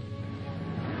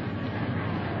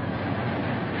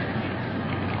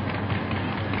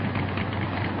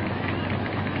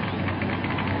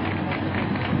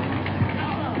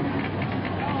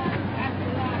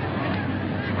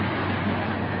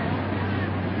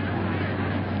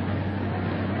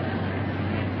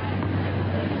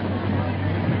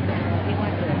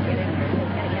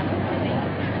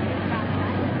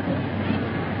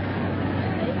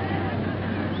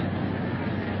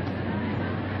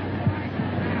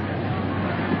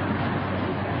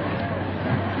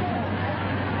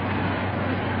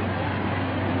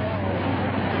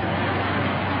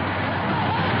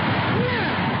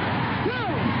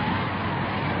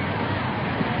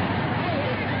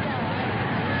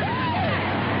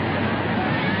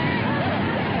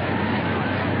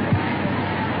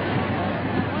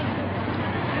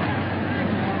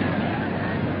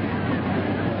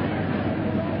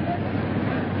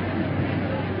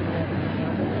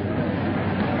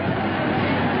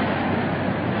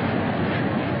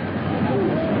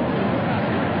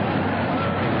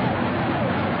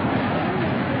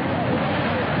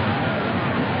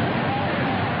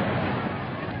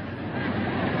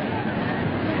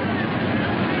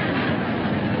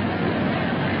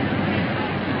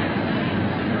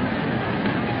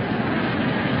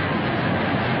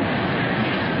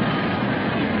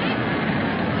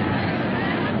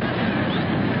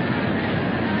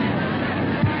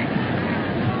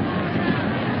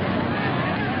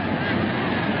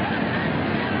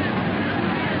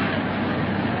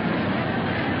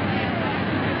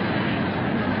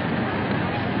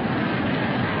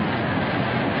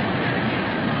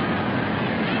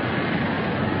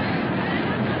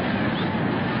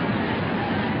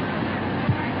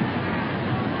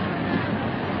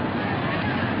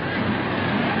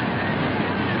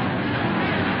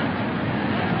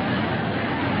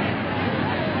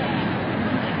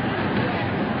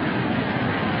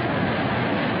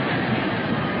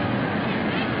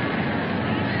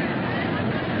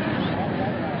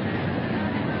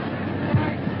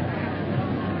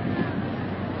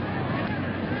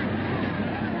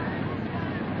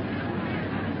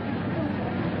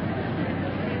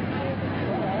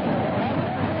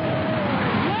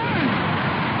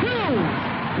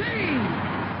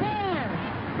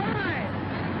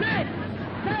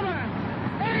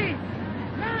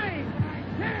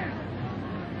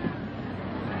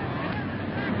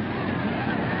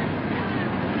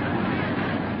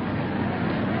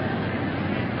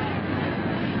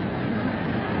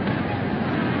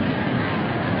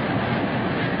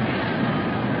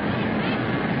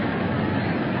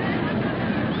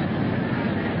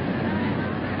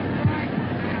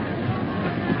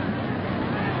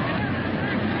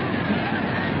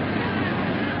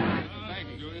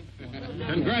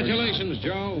 Congratulations,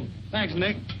 Joe. Thanks,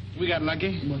 Nick. We got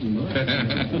lucky.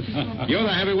 You're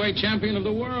the heavyweight champion of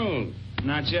the world.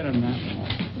 Not yet, I'm not.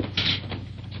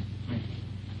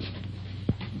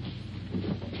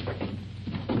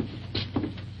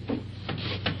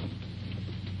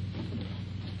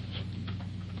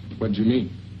 What'd you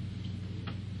mean?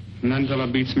 None till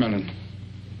I beat Schmeling.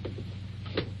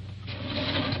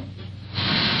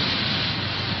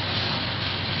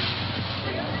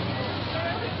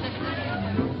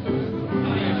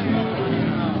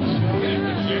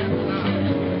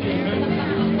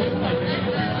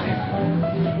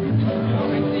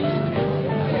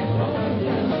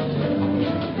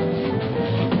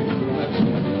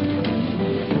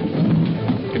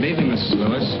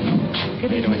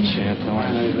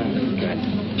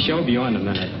 Show will be on in a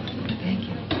minute. Thank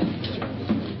you.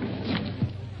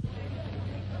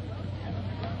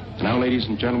 Now, ladies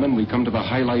and gentlemen, we come to the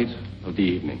highlight of the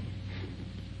evening.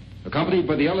 Accompanied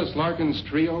by the Ellis Larkins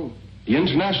Trio, the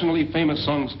internationally famous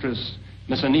songstress,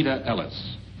 Miss Anita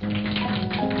Ellis.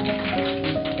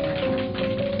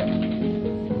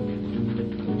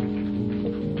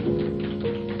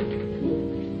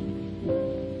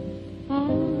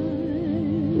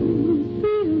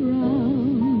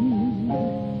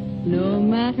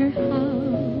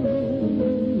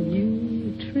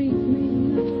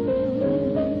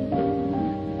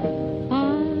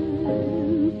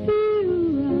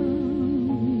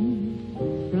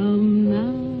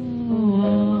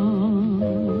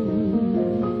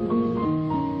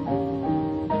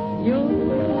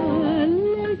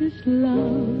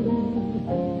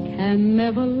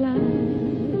 never lasts,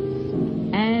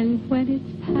 and when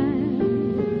it's past,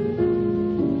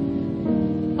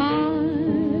 I'll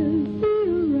be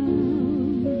around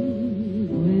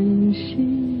when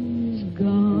she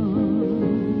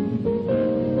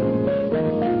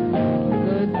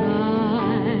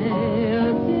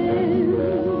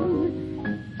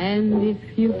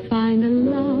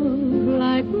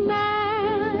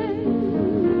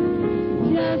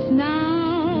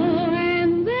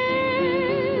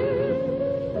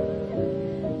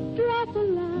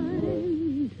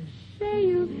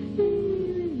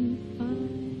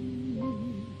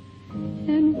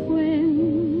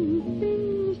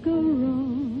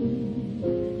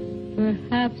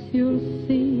perhaps you'll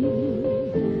see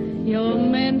you're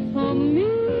meant for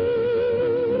me.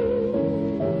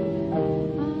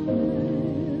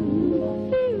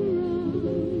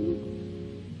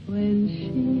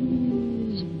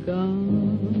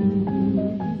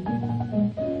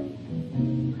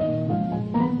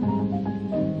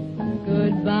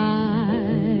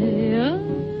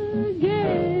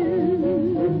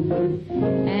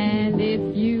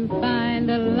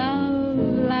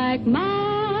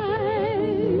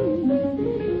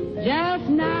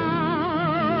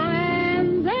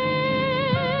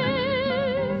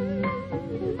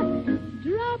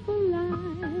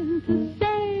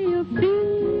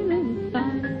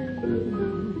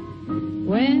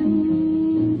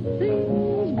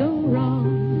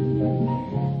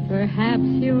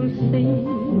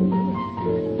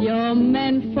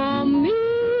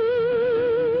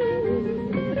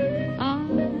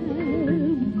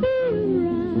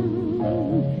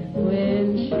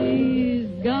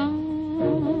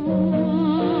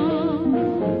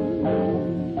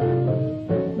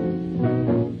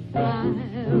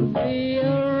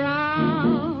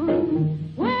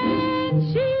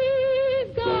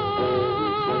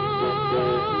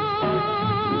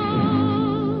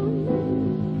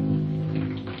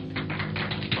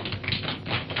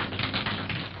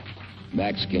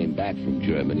 Came back from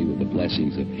Germany with the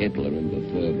blessings of Hitler and the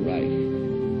Third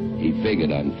Reich. He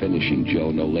figured on finishing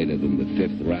Joe no later than the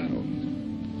 5th round.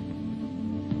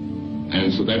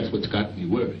 And so that's what's got me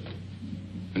worried.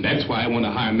 And that's why I want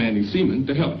to hire Mannie Seamon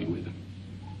to help me with him.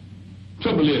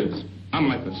 Trouble is, I'm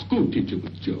like a school teacher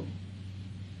with Joe.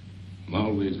 I'm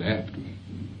always after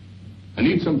him. I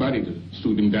need somebody to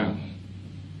suit him down.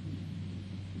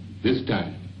 This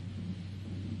time,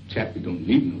 Chappie don't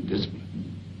need no discipline.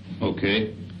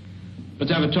 Okay.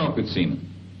 Let's have a talk with Seamon.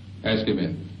 Ask him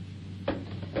in.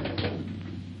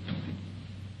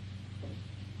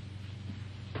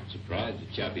 Surprised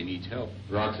that Chappie needs help.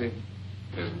 Roxy,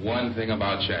 there's one thing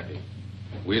about Chappie.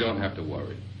 We don't have to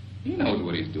worry. He knows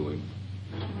what he's doing.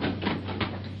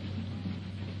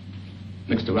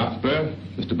 Mr. Roxburgh,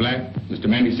 Mr. Black, Mr.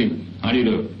 Mannie Seamon. How do you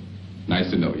do?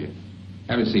 Nice to know you.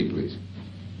 Have a seat, please.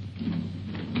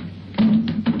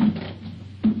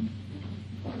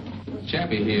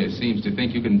 Chappie here seems to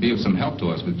think you can be of some help to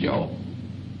us with Joe.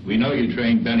 We know you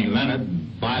trained Benny Leonard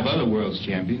and 5 other world's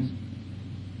champions.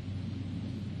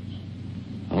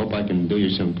 I hope I can do you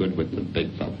some good with the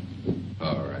big fella.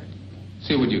 All right.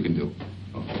 See what you can do.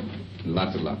 Okay.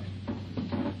 Lots of luck.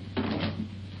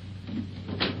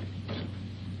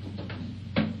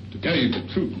 To tell you the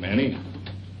truth, Mannie,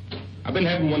 I've been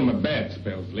having one of my bad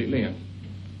spells lately, and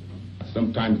I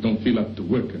sometimes don't feel up to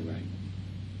working right.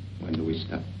 When do we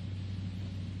stop?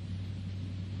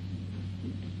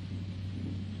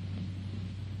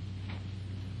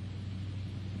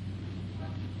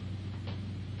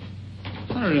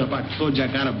 I don't know if I told you I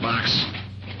got a box.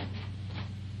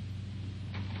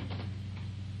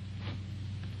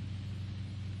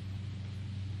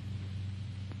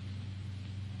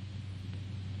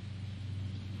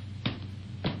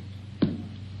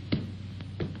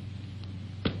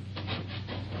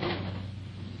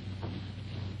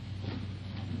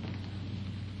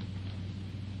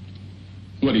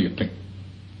 What do you think?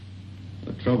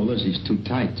 The trouble is he's too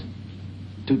tight.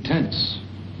 Too tense.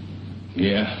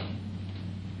 Yeah.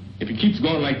 If he keeps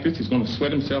going like this, he's going to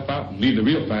sweat himself out and leave the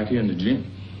real fight here in the gym.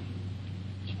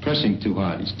 He's pressing too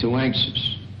hard. He's too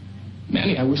anxious.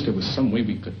 Mannie, I wish there was some way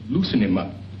we could loosen him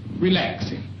up, relax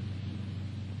him.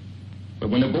 But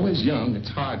when a boy's young, it's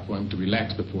hard for him to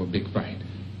relax before a big fight.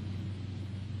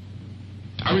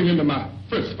 I remember my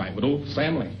first fight with old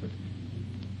Sam Langford.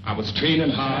 I was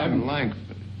training hard. Sam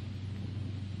Langford.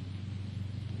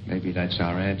 Maybe that's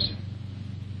our answer.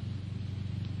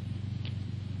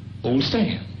 Old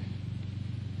Sam.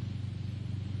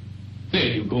 There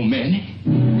you go, Mannie.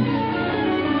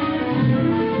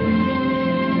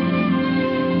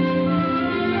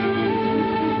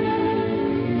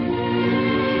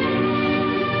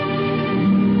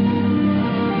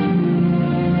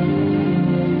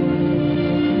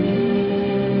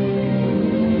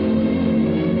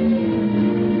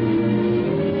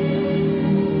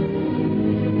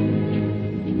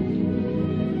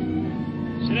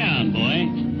 Sit down, boy.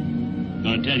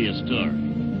 Gonna tell you a story.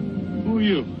 Who are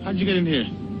you? How'd you get in here?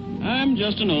 I'm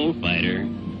just an old fighter.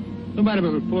 Nobody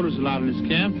but reporters allowed in this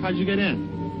camp. How'd you get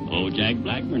in? Old Jack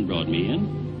Blackburn brought me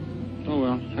in. Oh,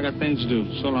 well, I got things to do.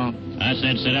 So long. I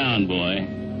said sit down, boy.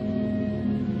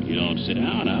 If you don't sit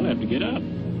down, I'll have to get up.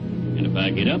 And if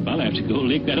I get up, I'll have to go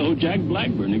lick that old Jack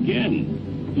Blackburn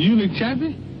again. You lick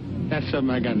Chappie? That's something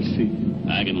I got to see.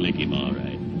 I can lick him all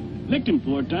right. Licked him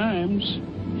 4 times.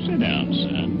 Sit down,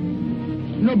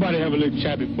 son. Nobody ever licked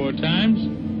Chappie 4 times.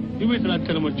 You wait till I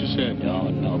tell him what you said. Oh,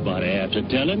 nobody have to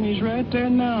tell him. He's right there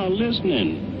now,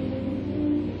 listening.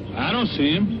 I don't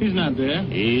see him. He's not there.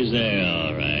 He's there,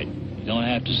 all right. You don't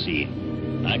have to see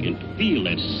him. I can feel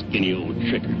that skinny old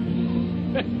tricker.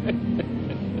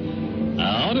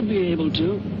 I ought to be able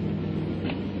to.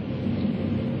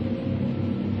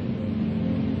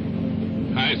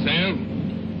 Hi, Sam.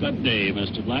 Good day,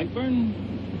 Mr. Blackburn.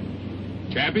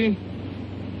 Chappie,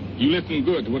 you listen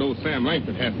good to what old Sam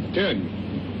Langford has to tell you.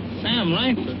 Sam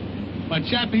Langford? Why,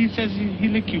 Chappie, he says he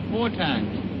licked you 4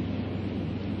 times.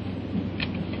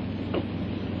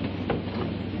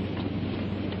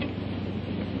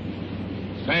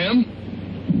 Sam,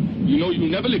 you know you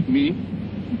never licked me.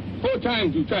 4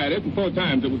 times you tried it, and 4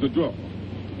 times it was a draw.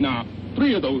 Now,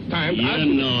 3 of those times You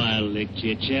know I licked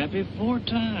you, Chappie, 4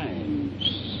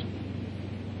 times.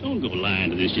 Don't go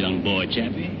lying to this young boy,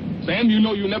 Chappie. Sam, you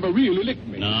know you never really licked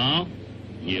me. No?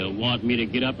 You want me to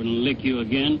get up and lick you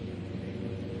again?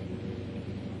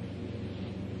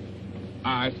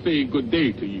 I say good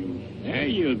day to you. There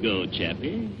you go,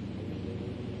 Chappie.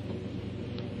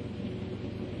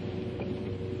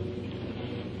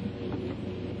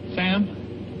 Sam,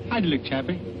 how'd you lick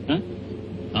Chappie? Huh?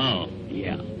 Oh,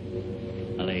 yeah.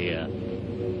 Well,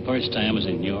 the first time was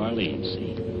in New Orleans,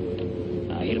 see?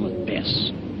 I hit him with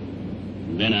Bess.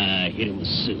 Then I hit him with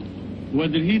Sue.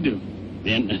 What did he do?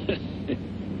 Then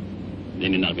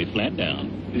he knocked me flat down.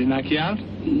 Did he knock you out?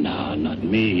 No, not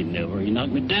me, never. He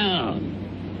knocked me down.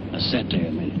 I sat there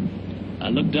a minute. I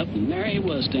looked up, and there he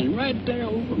was, standing right there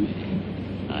over me.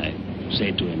 I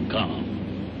said to him, calm,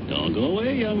 don't go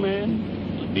away, young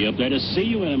man. I'll be up there to see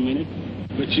you in a minute.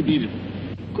 But you beat him.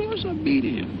 Of course I beat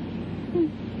him.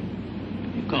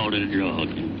 You called it a draw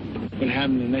again. What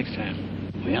happened the next time?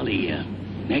 Well, the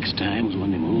next time was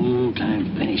one of them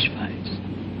old-time finish fights.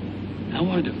 I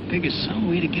wanted to figure some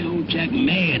way to get old Jack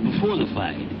mad before the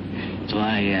fight. So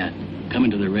I come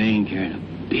into the ring carrying a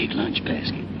big lunch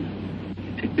basket.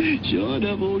 Sure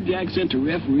enough, old Jack sent the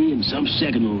referee and some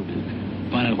second old to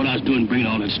find out what I was doing bringing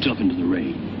all that stuff into the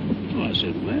ring. So I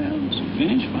said, well, it's a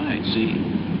finish fight, see.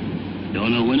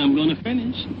 Don't know when I'm going to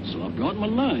finish, so I brought my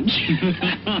lunch.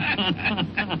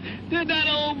 Did that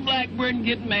old Blackburn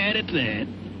get mad at that?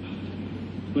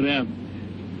 What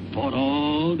happened? Fought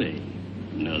all day.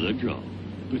 Another draw.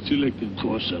 But you licked him. Of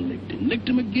course I licked him. Licked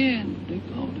him again. They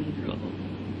called it a draw.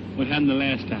 What happened the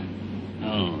last time?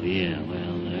 Oh, yeah,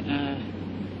 well,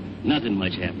 nothing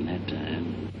much happened that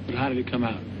time. But how did it come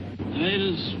out? It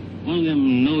was one of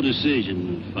them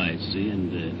no-decision fights, see,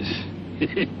 and,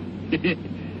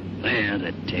 well,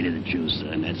 to tell you the truth,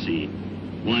 son, that's the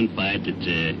one fight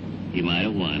that he might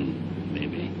have won,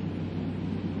 maybe.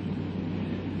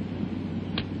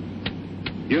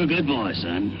 You're a good boy,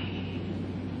 son.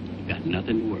 You got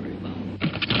nothing to worry about.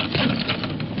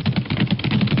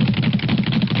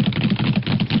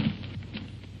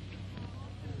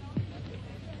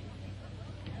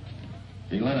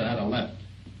 He let it out a left.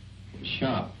 It was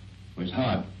sharp. It was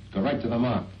hard. Go right to the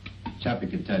mark. Chappie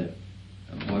could tell you.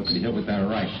 That boy could hit with that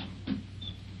right.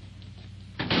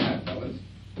 Hi, fellas.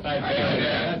 Hi,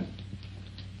 Dad.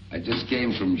 I just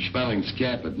came from Schmeling's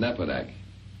camp at Nepodak.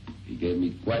 He gave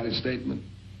me quite a statement.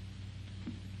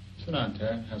 Sit down,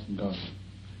 Terry. Have some coffee.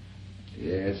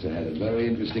 Yes, I had a very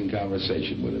interesting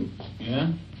conversation with him.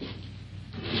 Yeah?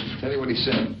 Tell you what he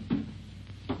said.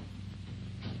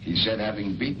 He said,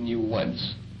 having beaten you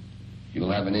once,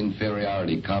 you'll have an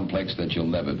inferiority complex that you'll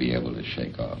never be able to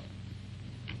shake off.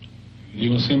 You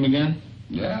gonna see him again?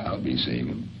 Yeah, I'll be seeing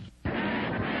him.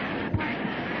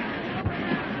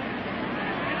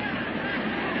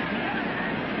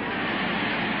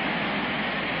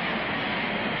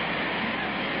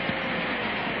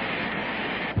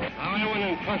 I want to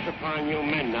impress upon you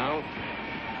men now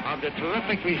of the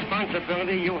terrific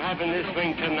responsibility you have in this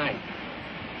ring tonight.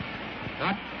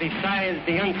 Not besides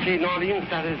the unseen audience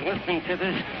that is listening to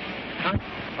this,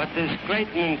 but this great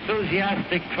and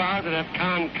enthusiastic crowd that have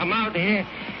come out here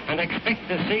and expect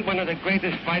to see one of the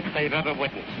greatest fights they've ever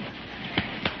witnessed.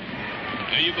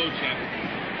 There you go, Chappie.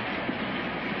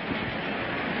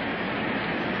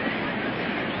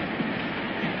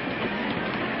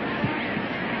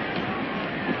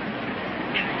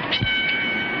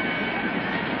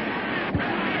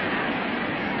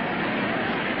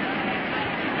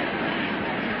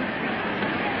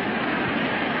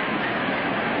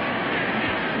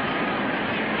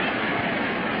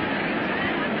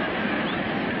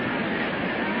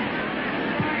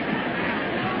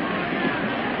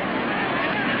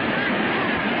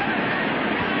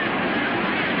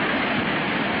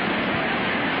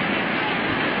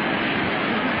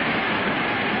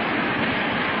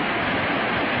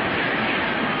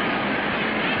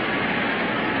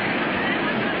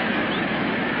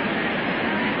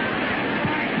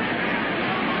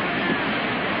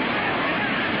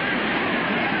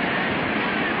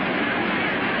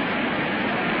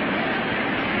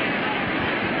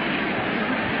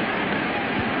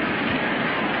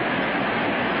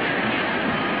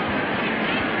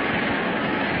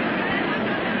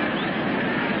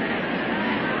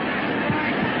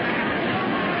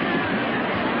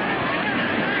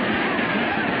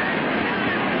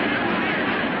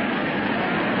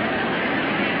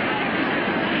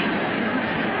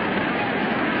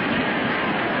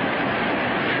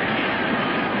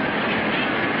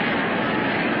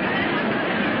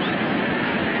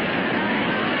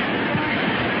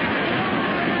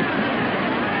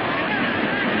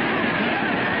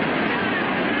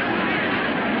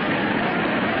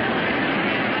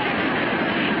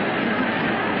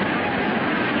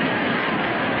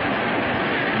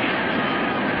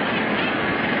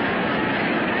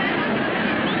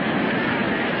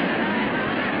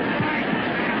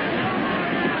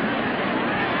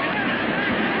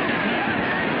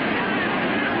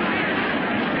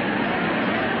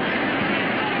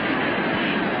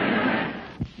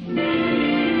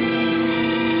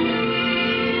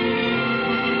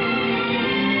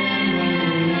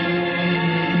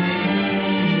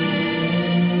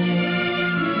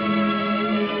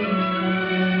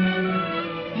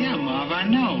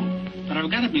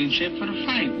 be in shape for the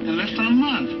fight in less than a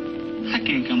month. I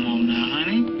can't come home now,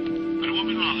 honey. But it won't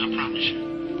be long, I promise you.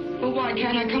 Well, why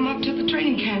can't I come up to the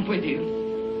training camp with you?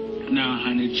 No,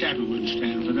 honey, Chappie wouldn't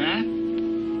stand for that.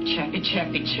 Chappie,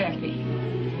 Chappie, Chappie.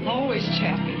 Always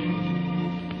Chappie.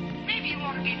 Maybe you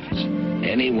ought to be interested.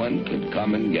 Anyone could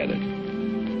come and get it.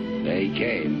 They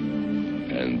came,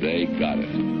 and they got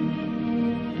it.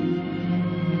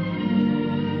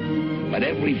 But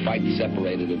every fight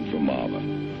separated him from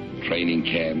Marva. Training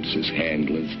camps, his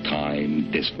handlers, time,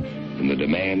 distance, and the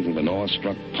demands of an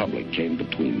awestruck public came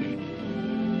between them.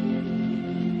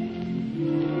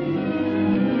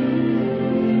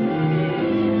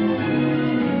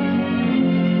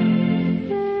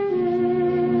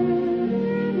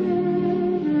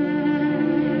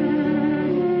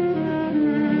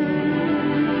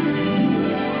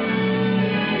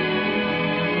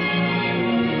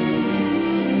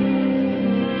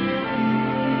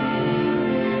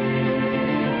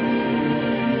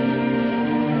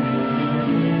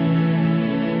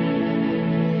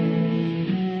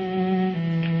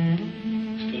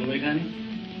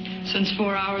 Since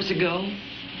 4 hours ago,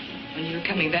 when you were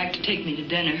coming back to take me to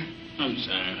dinner. I'm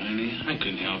sorry, honey. I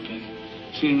couldn't help it.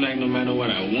 Seems like no matter what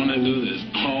I want to do, there's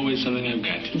always something I've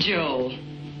got to do. Joe,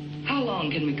 how long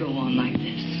can we go on like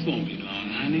this? It won't be long,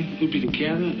 honey. We'll be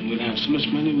together, and we'll have so much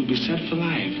money, we'll be set for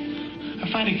life. A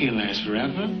fighting can't last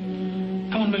forever.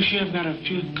 I want to make sure I've got a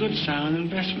few good, sound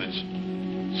investments,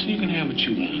 so you can have what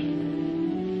you want.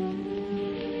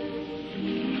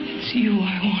 It's you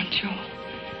I want, Joe.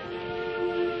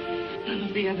 None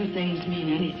of the other things mean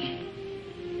anything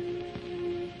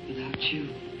without you.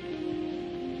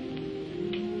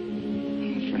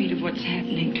 I'm afraid of what's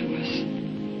happening to us.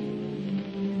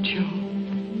 Joe,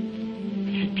 I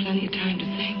had plenty of time to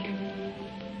think.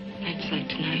 Nights like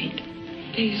tonight,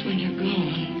 days when you're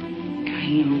gone. I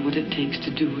know what it takes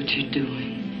to do what you're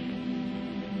doing.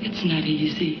 It's not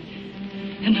easy,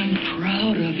 and I'm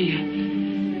proud of you.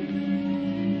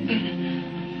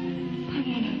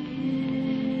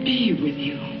 Be with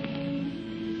you.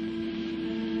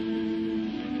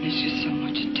 Miss you so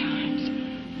much at times.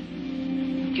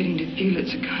 I'm getting to feel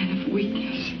it's a kind of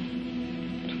weakness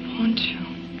to want you.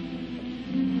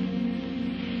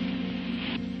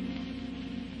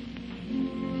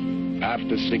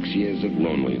 After 6 years of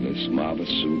loneliness, Marva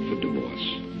sued for divorce.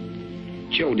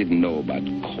 Joe didn't know about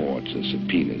courts or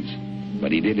subpoenas,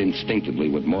 but he did instinctively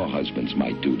what more husbands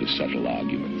might do to settle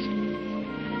arguments.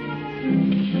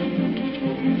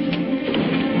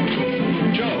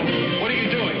 Joe, what are you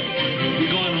doing?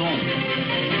 We're going home.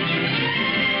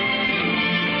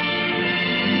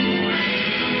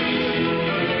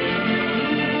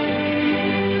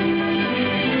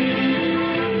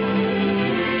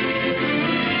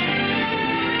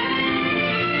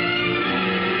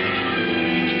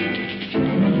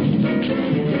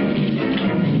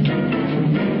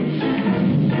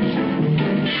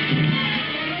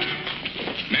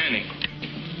 Mannie.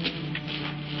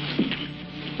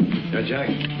 Jack.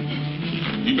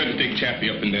 You better take Chappie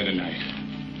up in there tonight.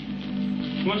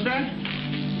 What's that?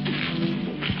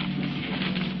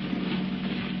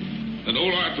 That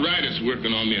old arthritis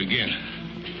working on me again.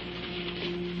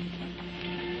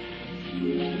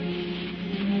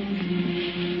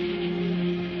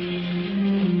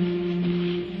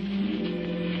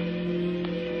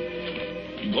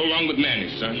 You go along with Mannie,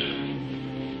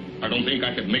 son. I don't think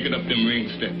I could make it up them ring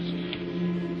steps.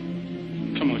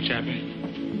 Come on, Chappie.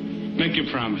 Make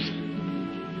your promise.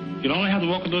 You'll only have to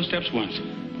walk up those steps once.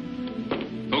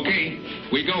 Okay,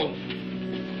 we go.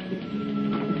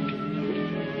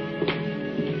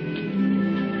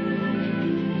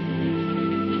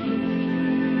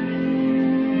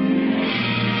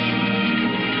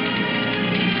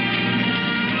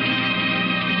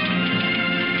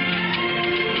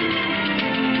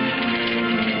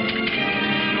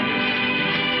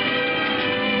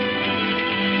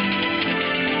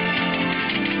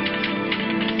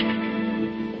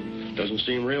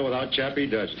 Seem real without Chappie,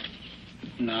 does it?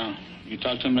 No. You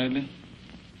talked to him lately?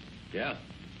 Yeah.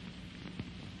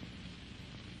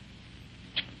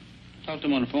 Talked to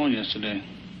him on the phone yesterday.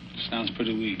 Sounds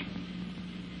pretty weak.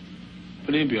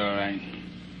 But he'll be all right.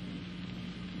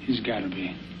 He's got to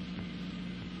be.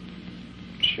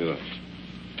 Sure.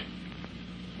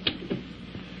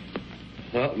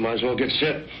 Well, might as well get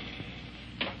set.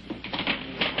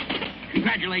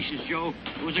 Congratulations, Joe.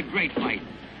 It was a great fight.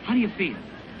 How do you feel?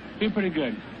 Feel pretty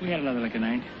good. We had another like a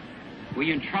night. Were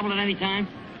you in trouble at any time?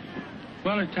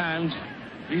 Well, at times.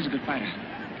 But he's a good fighter.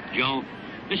 Joe,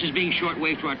 this is being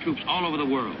shortwave to our troops all over the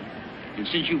world. And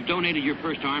since you've donated your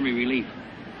 1st Army relief,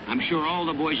 I'm sure all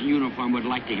the boys in uniform would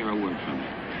like to hear a word from you.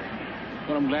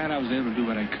 Well, I'm glad I was able to do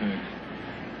what I could.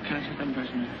 Can I say something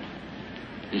personal?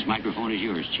 This microphone is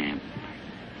yours, champ.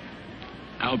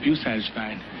 I hope you're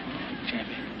satisfied,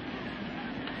 Chappie.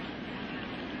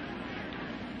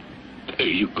 There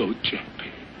you go,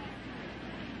 Chappie.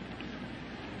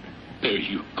 There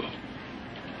you go.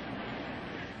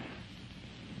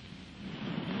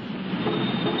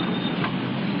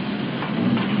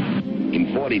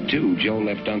 In 42, Joe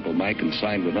left Uncle Mike and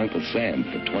signed with Uncle Sam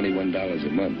for $21 a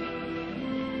month.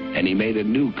 And he made a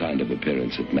new kind of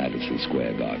appearance at Madison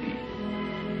Square Garden.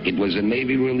 It was a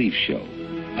Navy relief show,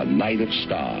 a night of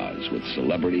stars with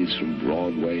celebrities from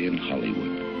Broadway and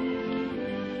Hollywood.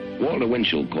 Walter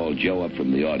Winchell called Joe up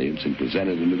from the audience and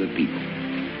presented him to the people.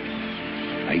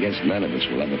 I guess none of us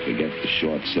will ever forget the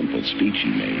short, simple speech he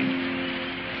made.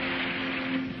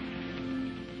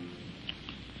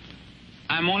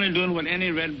 I'm only doing what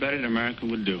any red-blooded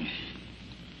American would do.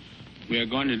 We are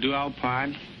going to do our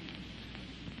part,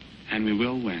 and we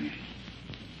will win.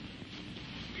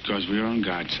 Because we're on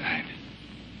God's side.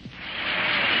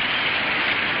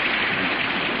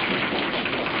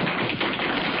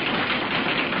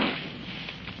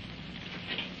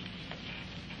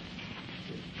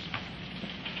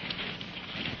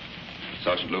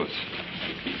 Sergeant Lewis.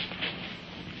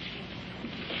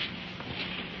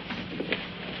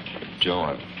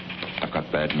 Joe, I've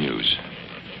got bad news.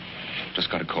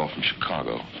 Just got a call from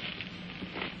Chicago.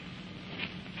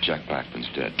 Jack Blackburn's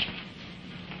dead.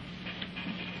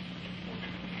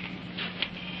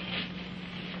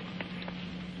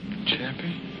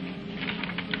 Chappie?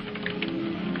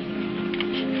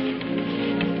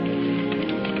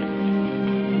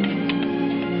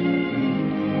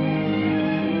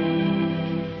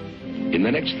 In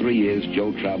the next 3 years,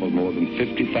 Joe traveled more than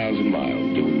 50,000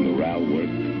 miles doing morale work,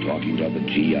 talking to other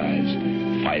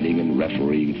GIs, fighting and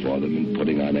refereeing for them and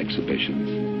putting on exhibitions.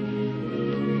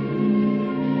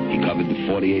 He covered the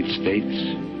 48 states,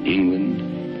 England,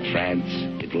 France,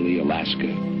 Italy, Alaska,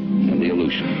 and the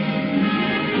Aleutians.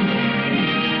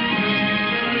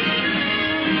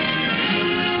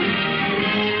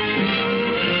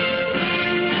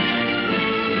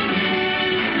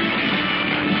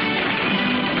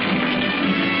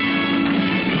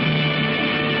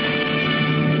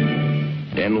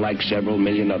 Then, like several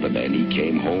million other men, he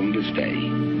came home to stay.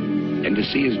 And to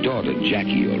see his daughter,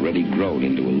 Jackie, already grown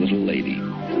into a little lady.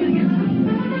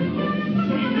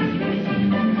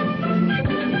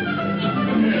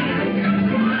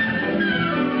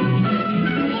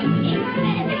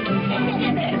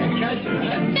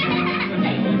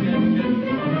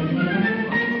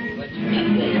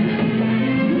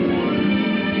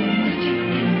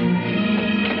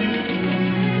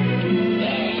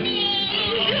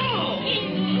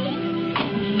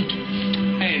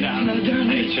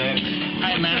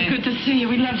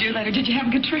 Did you have a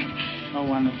good trip? Oh,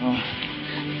 wonderful.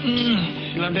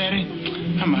 You love Daddy?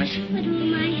 How much? Put him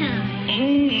in my house.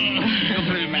 Go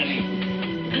put it in Mannie.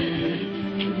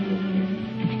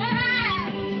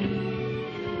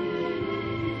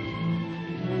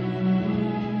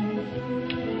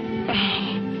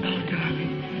 Oh,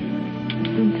 darling.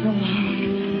 It's been so long.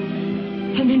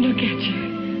 Let me look at you.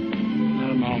 Let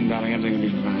him home, darling. Everything will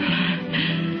be fine.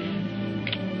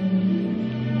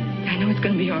 I know it's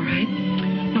going to be all right.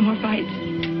 No more fights.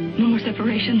 No more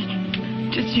separations.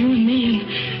 Just you and me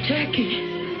and Jackie.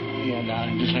 Yeah,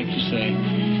 darling, just like you say.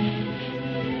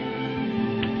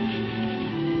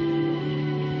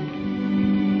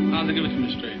 I'll have to give it to me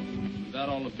straight. Without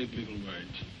all the big legal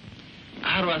words.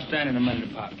 How do I stand in the money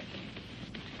department?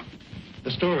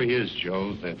 The story is,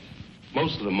 Joe, that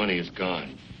most of the money is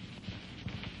gone.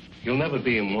 You'll never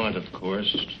be in want, of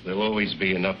course. There'll always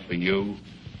be enough for you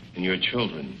and your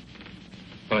children.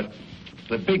 But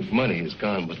the big money is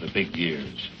gone with the big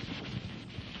years.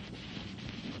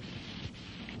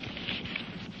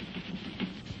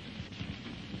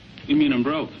 You mean I'm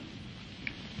broke?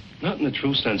 Not in the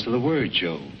true sense of the word,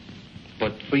 Joe.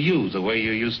 But for you, the way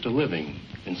you're used to living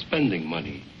and spending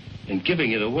money and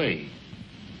giving it away,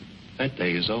 that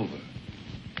day is over.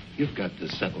 You've got to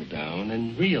settle down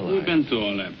and realize... We've been through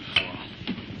all that before.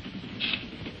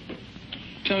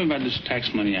 Tell me about this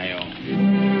tax money I owe.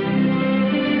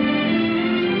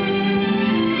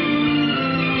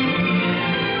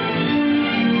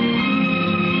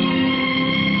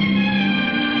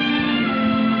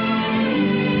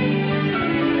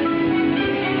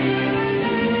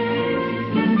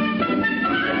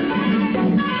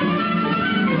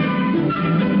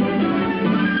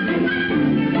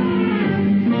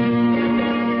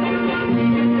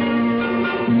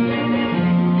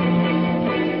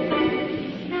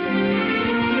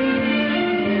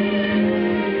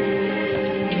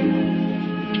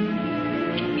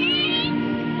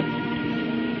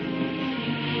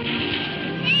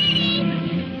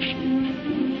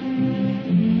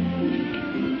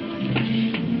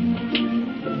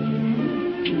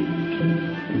 All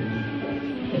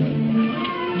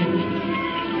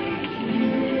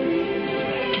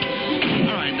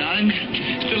right, darling.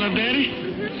 Still up, Daddy?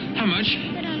 How much?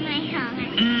 Put on my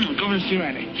collar. Go over and see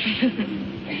Ratty.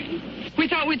 We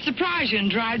thought we'd surprise you and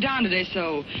drive down today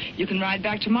so you can ride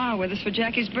back tomorrow with us for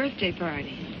Jackie's birthday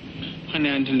party. Honey,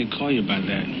 I didn't call you about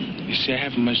that. You see, I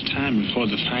haven't much time before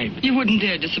the fight. You wouldn't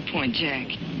dare disappoint Jack.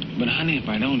 But, honey, if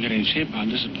I don't get in shape, I'll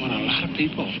disappoint a lot of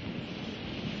people.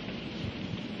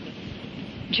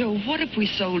 Joe, what if we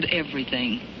sold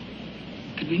everything?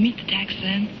 Could we meet the tax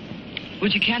then?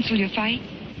 Would you cancel your fight?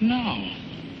 No.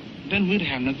 Then we'd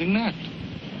have nothing left.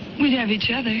 We'd have each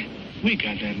other. We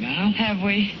got that now. Have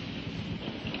we?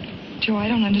 Joe, I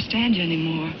don't understand you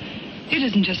anymore. It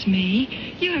isn't just me.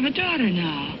 You have a daughter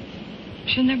now.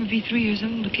 She'll never be 3 years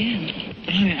old again.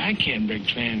 But, honey, I can't break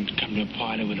train to come to a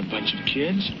party with a bunch of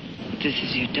kids. But this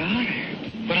is your daughter.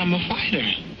 But I'm a fighter.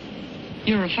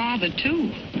 You're a father,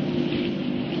 too.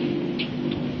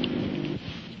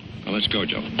 Well, let's go,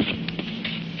 Joe.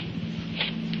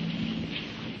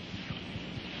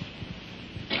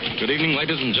 Good evening,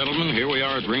 ladies and gentlemen. Here we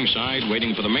are at ringside,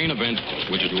 waiting for the main event,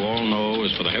 which, as you all know,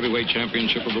 is for the heavyweight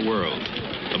championship of the world.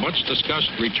 The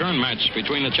much-discussed return match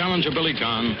between the challenger, Billy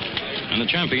Conn, and the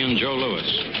champion, Joe Louis.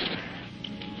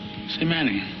 Say,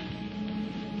 Mannie.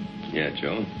 Yeah,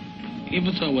 Joe? You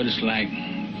ever thought what it's like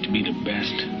to be the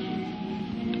best?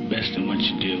 The best in what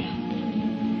you do?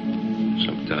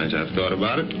 Sometimes I've thought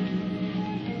about it.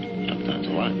 Sometimes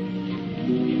a lot.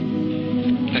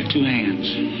 Like two hands.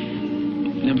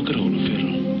 Never could hold a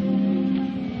fiddle.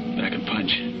 But I could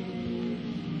punch.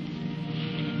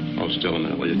 Hold still a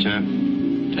minute, will you, champ?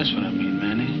 That's what I mean,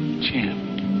 Mannie. Champ.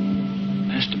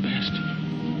 That's the best.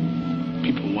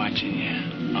 People watching you.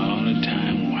 All the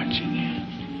time watching you.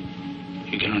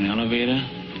 You get on the elevator,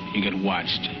 you get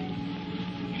watched.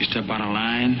 You step out of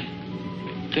line,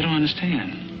 they don't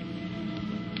understand.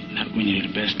 Not when you're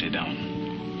the best, they don't.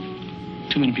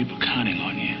 Too many people counting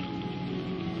on you.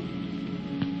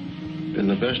 Been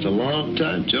the best a long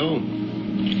time, Joe.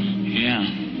 Yeah.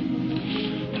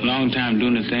 A long time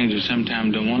doing the things you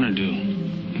sometimes don't want to do.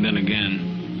 And then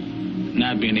again,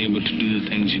 not being able to do the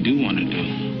things you do want to do.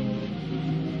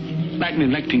 Like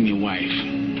neglecting your wife.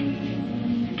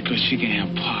 Because she can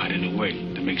have part in the work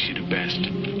that makes you the best.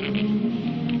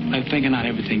 Like thinking out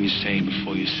everything you say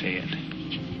before you say it.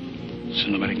 So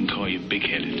nobody can call you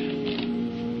big-headed.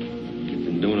 You've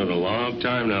been doing it a long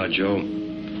time now, Joe.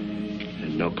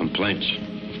 And no complaints.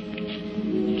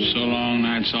 So long,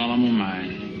 now it's all on my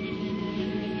mind.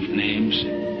 Names,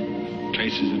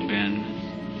 places I've been,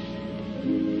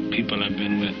 people I've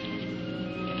been with.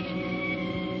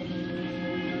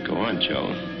 Go on,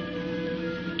 Joe.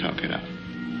 Talk it out.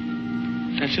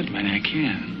 That's it, man, I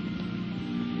can.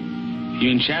 You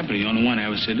and Chappie are the only one I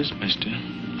ever said this, mister,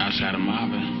 outside of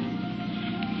Marva.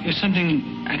 There's something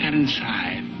I got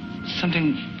inside.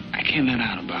 Something I can't let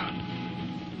out about.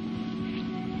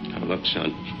 Now, look,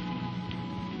 son.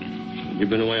 You've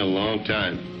been away a long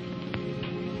time.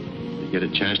 You get a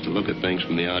chance to look at things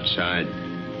from the outside.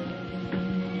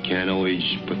 You can't always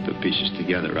put the pieces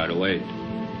together right away.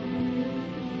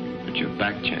 But you're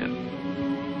back, champ.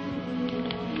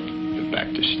 You're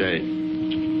back to stay.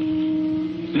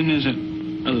 Then there's that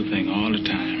other thing all the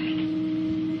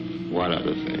time. What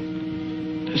other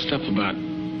thing? The stuff about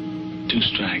 2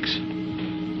 strikes.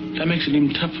 That makes it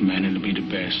even tougher, man, to be the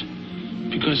best.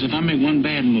 Because if I make one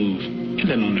bad move, it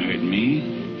doesn't only hurt me.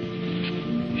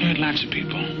 It hurt lots of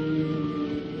people.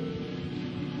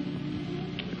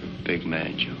 You're a big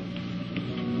man, Joe.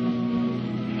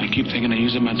 I keep thinking I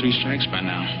used up my 3 strikes by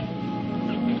now.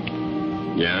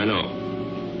 Yeah, I know.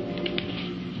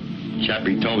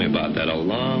 Chappie told me about that a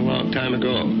long, long time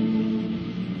ago.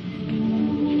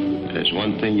 There's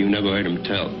one thing you never heard him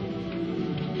tell.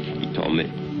 He told me.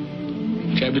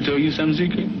 Chappie told you some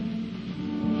secret?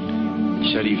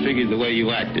 He said he figured the way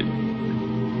you acted,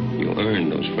 you'll earn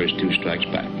those first 2 strikes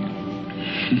back.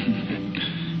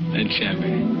 That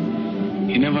Chappie.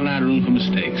 He never allowed room for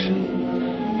mistakes.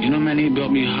 You know, Mannie, he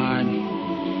built me hard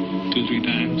 2, 3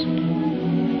 times.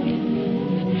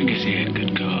 I guess he had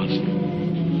good cause.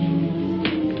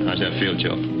 How's that feel,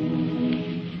 Joe?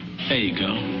 There you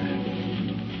go.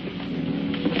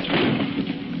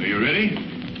 Are you ready?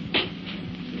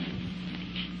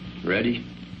 Ready?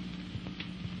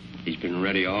 He's been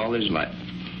ready all his life.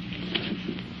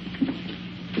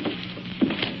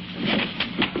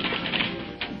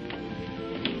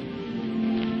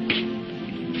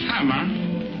 Hi, Mom.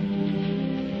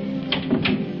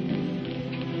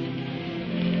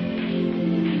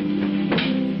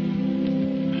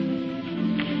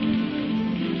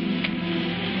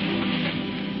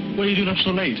 What are you doing up so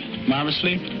late? Marva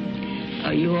asleep?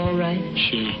 Are you all right?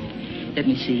 Sure. Let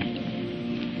me see.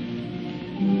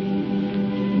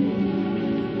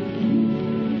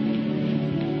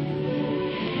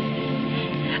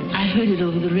 I heard it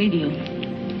over the radio.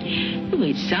 The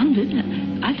way it sounded,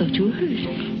 I thought you were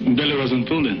hurt. Billy wasn't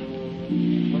fooling.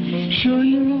 Sure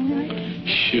you're all right?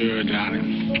 Sure,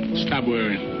 darling. Stop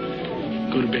worrying.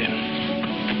 Go to bed.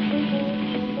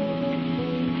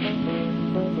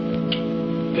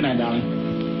 Good night, darling.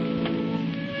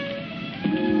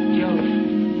 Joe.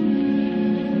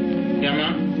 Yeah, Ma?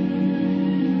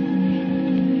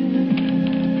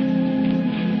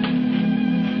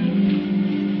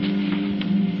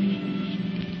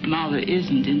 Marva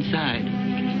isn't inside.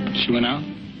 She went out?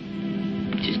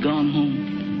 She's gone home.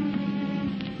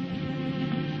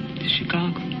 To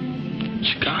Chicago.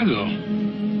 Chicago?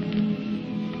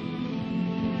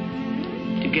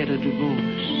 To get a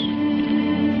divorce.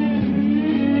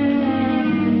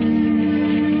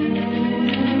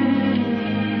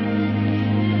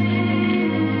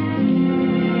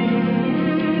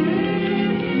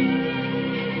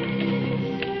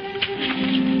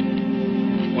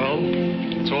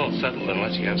 Settled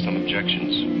unless you have some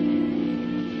objections.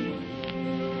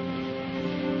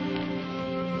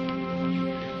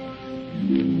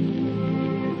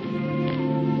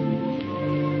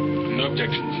 No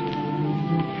objections.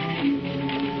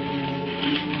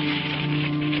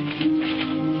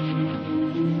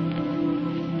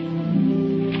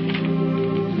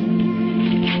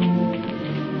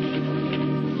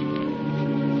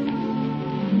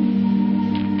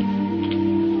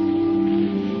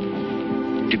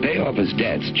 His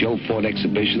debts, Joe fought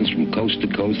exhibitions from coast to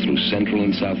coast through Central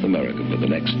and South America for the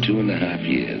next 2.5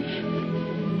 years.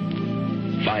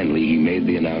 Finally, he made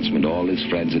the announcement all his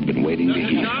friends had been waiting to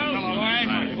hear.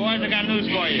 Boys, I got news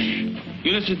for you.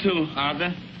 You listen too,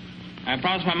 Arthur. I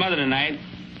promised my mother tonight,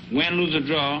 win, lose, or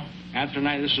draw, after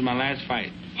tonight this was my last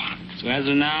fight. So as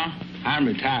of now, I'm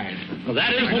retired. Well,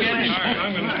 that is good.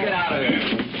 I'm going to get out of here.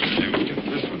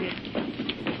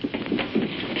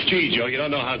 Gee, Joe, you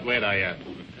don't know how glad I am.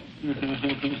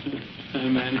 Hey,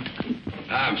 man.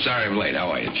 I'm sorry I'm late.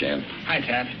 How are you, champ? Hi,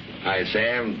 Tad. Hi,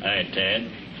 Sam. Hi, Ted.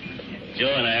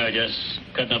 Joe and I were just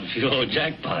cutting up a few old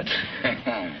jackpots.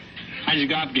 How's your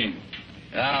golf game?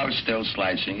 Oh, still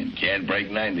slicing it. Can't break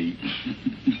 90.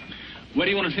 What do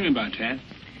you want to see me about, Tad?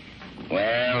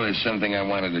 Well, there's something I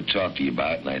wanted to talk to you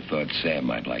about, and I thought Sam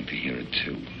might like to hear it,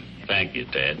 too. Thank you,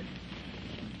 Ted.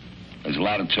 There's a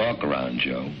lot of talk around,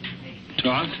 Joe.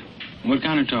 Talk? What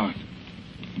kind of talk?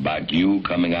 About you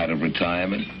coming out of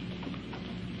retirement.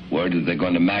 Word that they're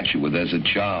going to match you with Ezra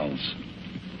Charles.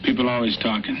 People always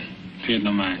talking. Pay it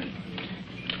no mind.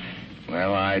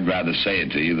 Well, I'd rather say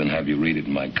it to you than have you read it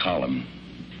in my column.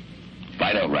 If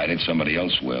I don't write it, somebody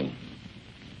else will.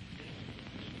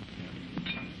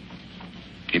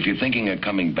 If you're thinking of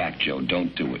coming back, Joe,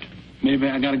 don't do it. Maybe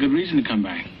I got a good reason to come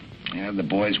back. Yeah, the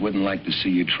boys wouldn't like to see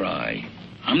you try.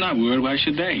 I'm not worried. Why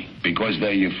should they? Because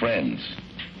they're your friends.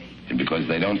 And because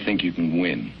they don't think you can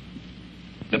win.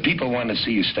 The people want to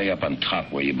see you stay up on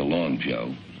top where you belong,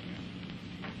 Joe.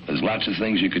 There's lots of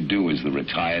things you could do as the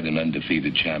retired and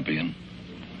undefeated champion.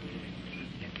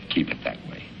 Keep it that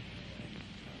way.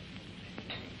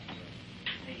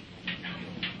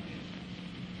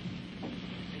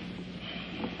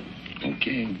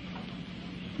 Okay.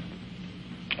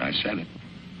 I said it.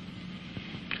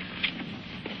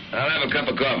 I'll have a cup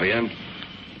of coffee, huh?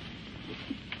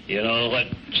 You know what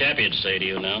Chappie would say to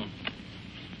you now?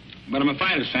 But I'm a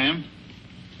fighter, Sam.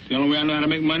 The only way I know how to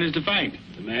make money is to fight.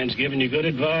 The man's giving you good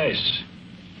advice.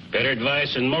 Better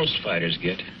advice than most fighters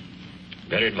get.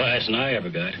 Better advice than I ever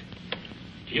got.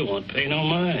 You won't pay no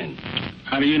mind.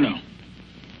 How do you know?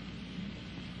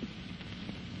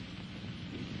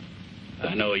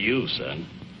 I know you, son.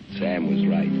 Sam was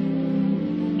right.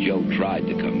 Joe tried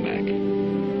to come back.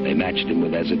 They matched him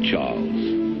with Ezra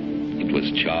Charles. It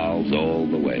was Charles all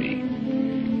the way.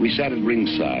 We sat at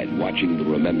ringside watching the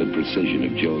remembered precision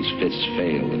of Joe's fists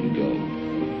fail and go.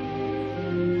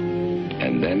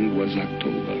 And then was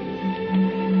October.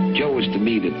 Joe was to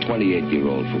meet a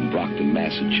 28-year-old from Brockton,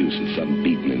 Massachusetts,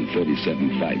 unbeaten in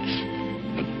 37 fights.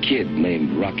 A kid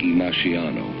named Rocky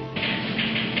Marciano.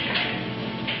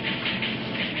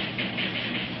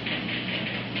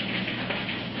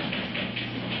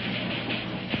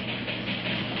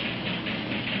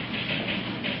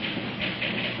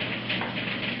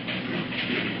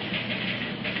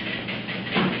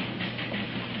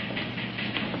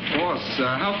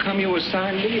 How come you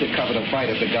assigned me to cover the fight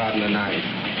at the Garden tonight?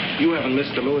 You haven't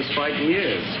missed a Lewis fight in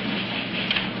years.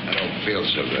 I don't feel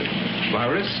so good.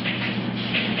 Virus?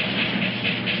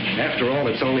 After all,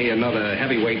 it's only another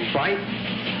heavyweight fight.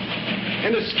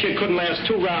 And this kid couldn't last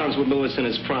 2 rounds with Lewis in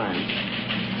his prime.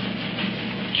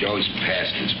 Joe's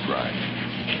past his prime.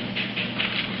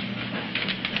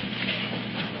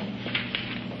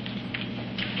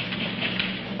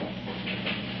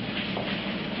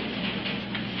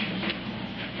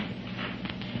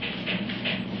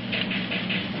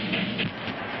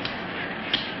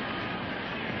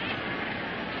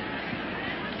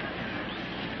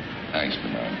 Thanks,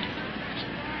 Bernard.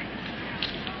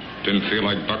 Didn't feel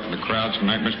like bucking the crowds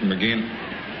tonight, Mr. McGeehan?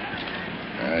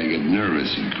 I get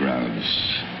nervous in crowds.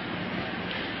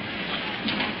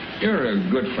 You're a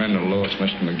good friend of Lois,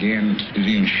 Mr. McGeehan. Is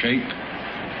he in shape?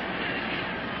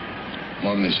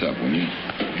 Warm this up, will you?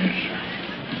 Yes, sir.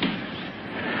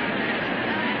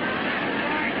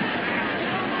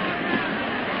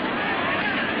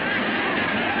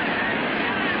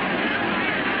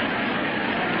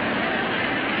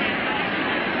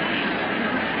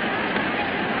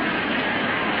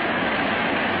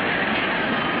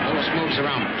 Moves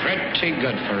around pretty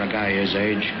good for a guy his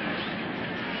age.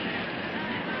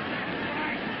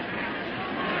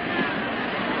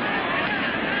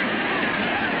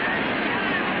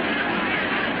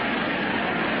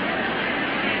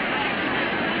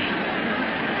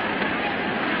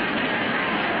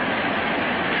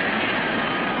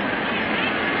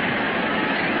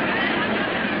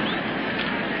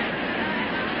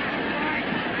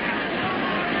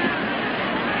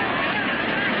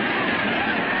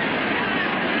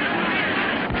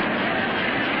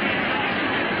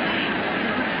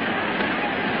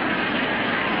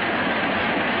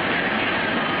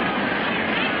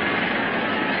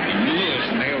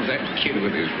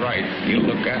 With his right, you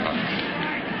look out.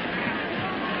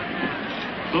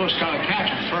 Lewis got to catch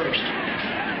him first.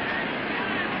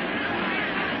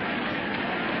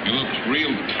 He looks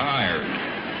real tired.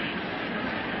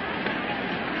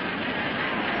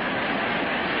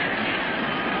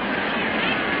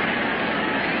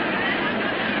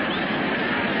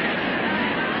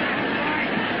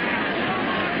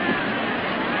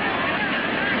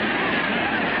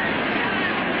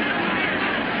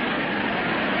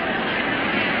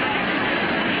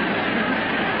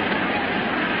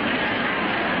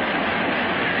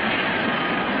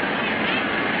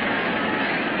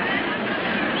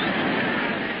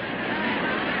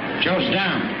 Joe's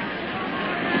down.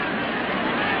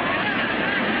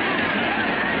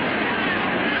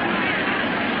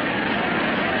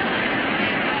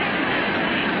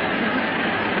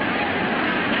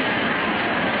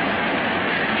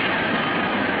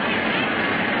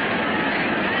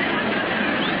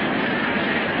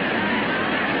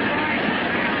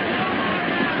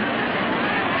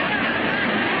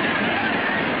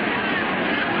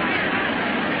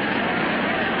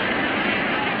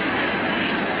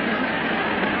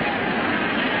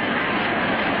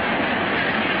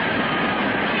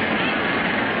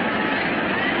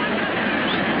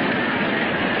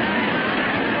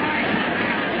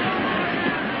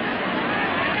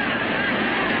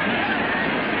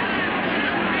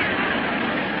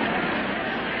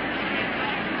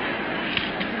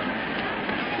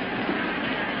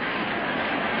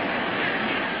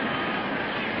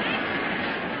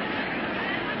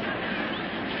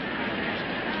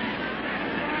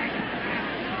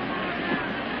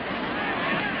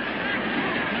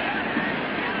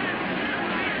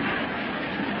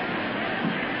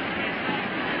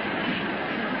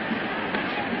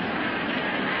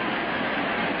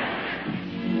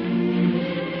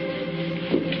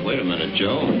 Wait a minute,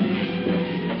 Joe.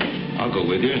 I'll go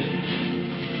with you.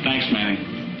 Thanks, Mannie.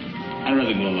 I'd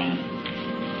rather go alone.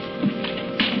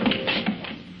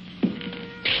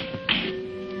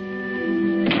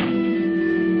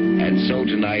 And so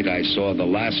tonight I saw the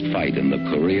last fight in the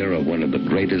career of one of the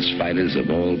greatest fighters of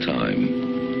all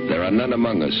time. There are none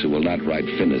among us who will not write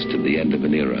finish to the end of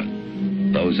an era.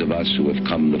 Those of us who have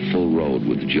come the full road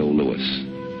with Joe Louis.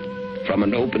 From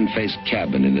an open-faced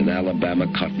cabin in an Alabama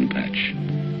cotton patch.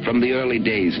 From the early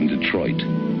days in Detroit.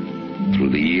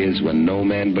 Through the years when no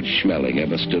man but Schmeling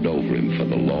ever stood over him for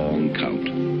the long count.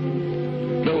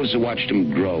 Those who watched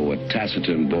him grow, a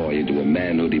taciturn boy, into a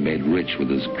manhood he made rich with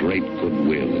his great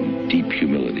goodwill and deep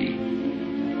humility.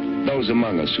 Those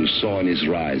among us who saw in his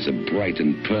rise a bright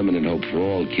and permanent hope for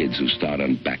all kids who start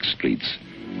on back streets.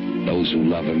 Those who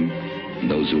love him,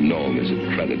 and those who know him as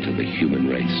a credit to the human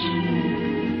race.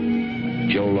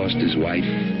 Joe lost his wife,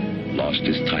 lost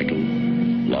his title,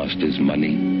 lost his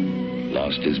money,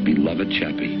 lost his beloved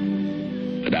Chappie.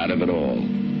 But out of it all,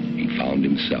 he found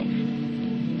himself.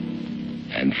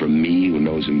 And from me, who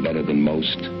knows him better than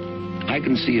most, I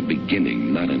can see a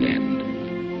beginning, not an end.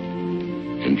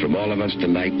 And from all of us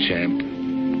tonight, champ,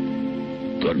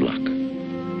 good luck.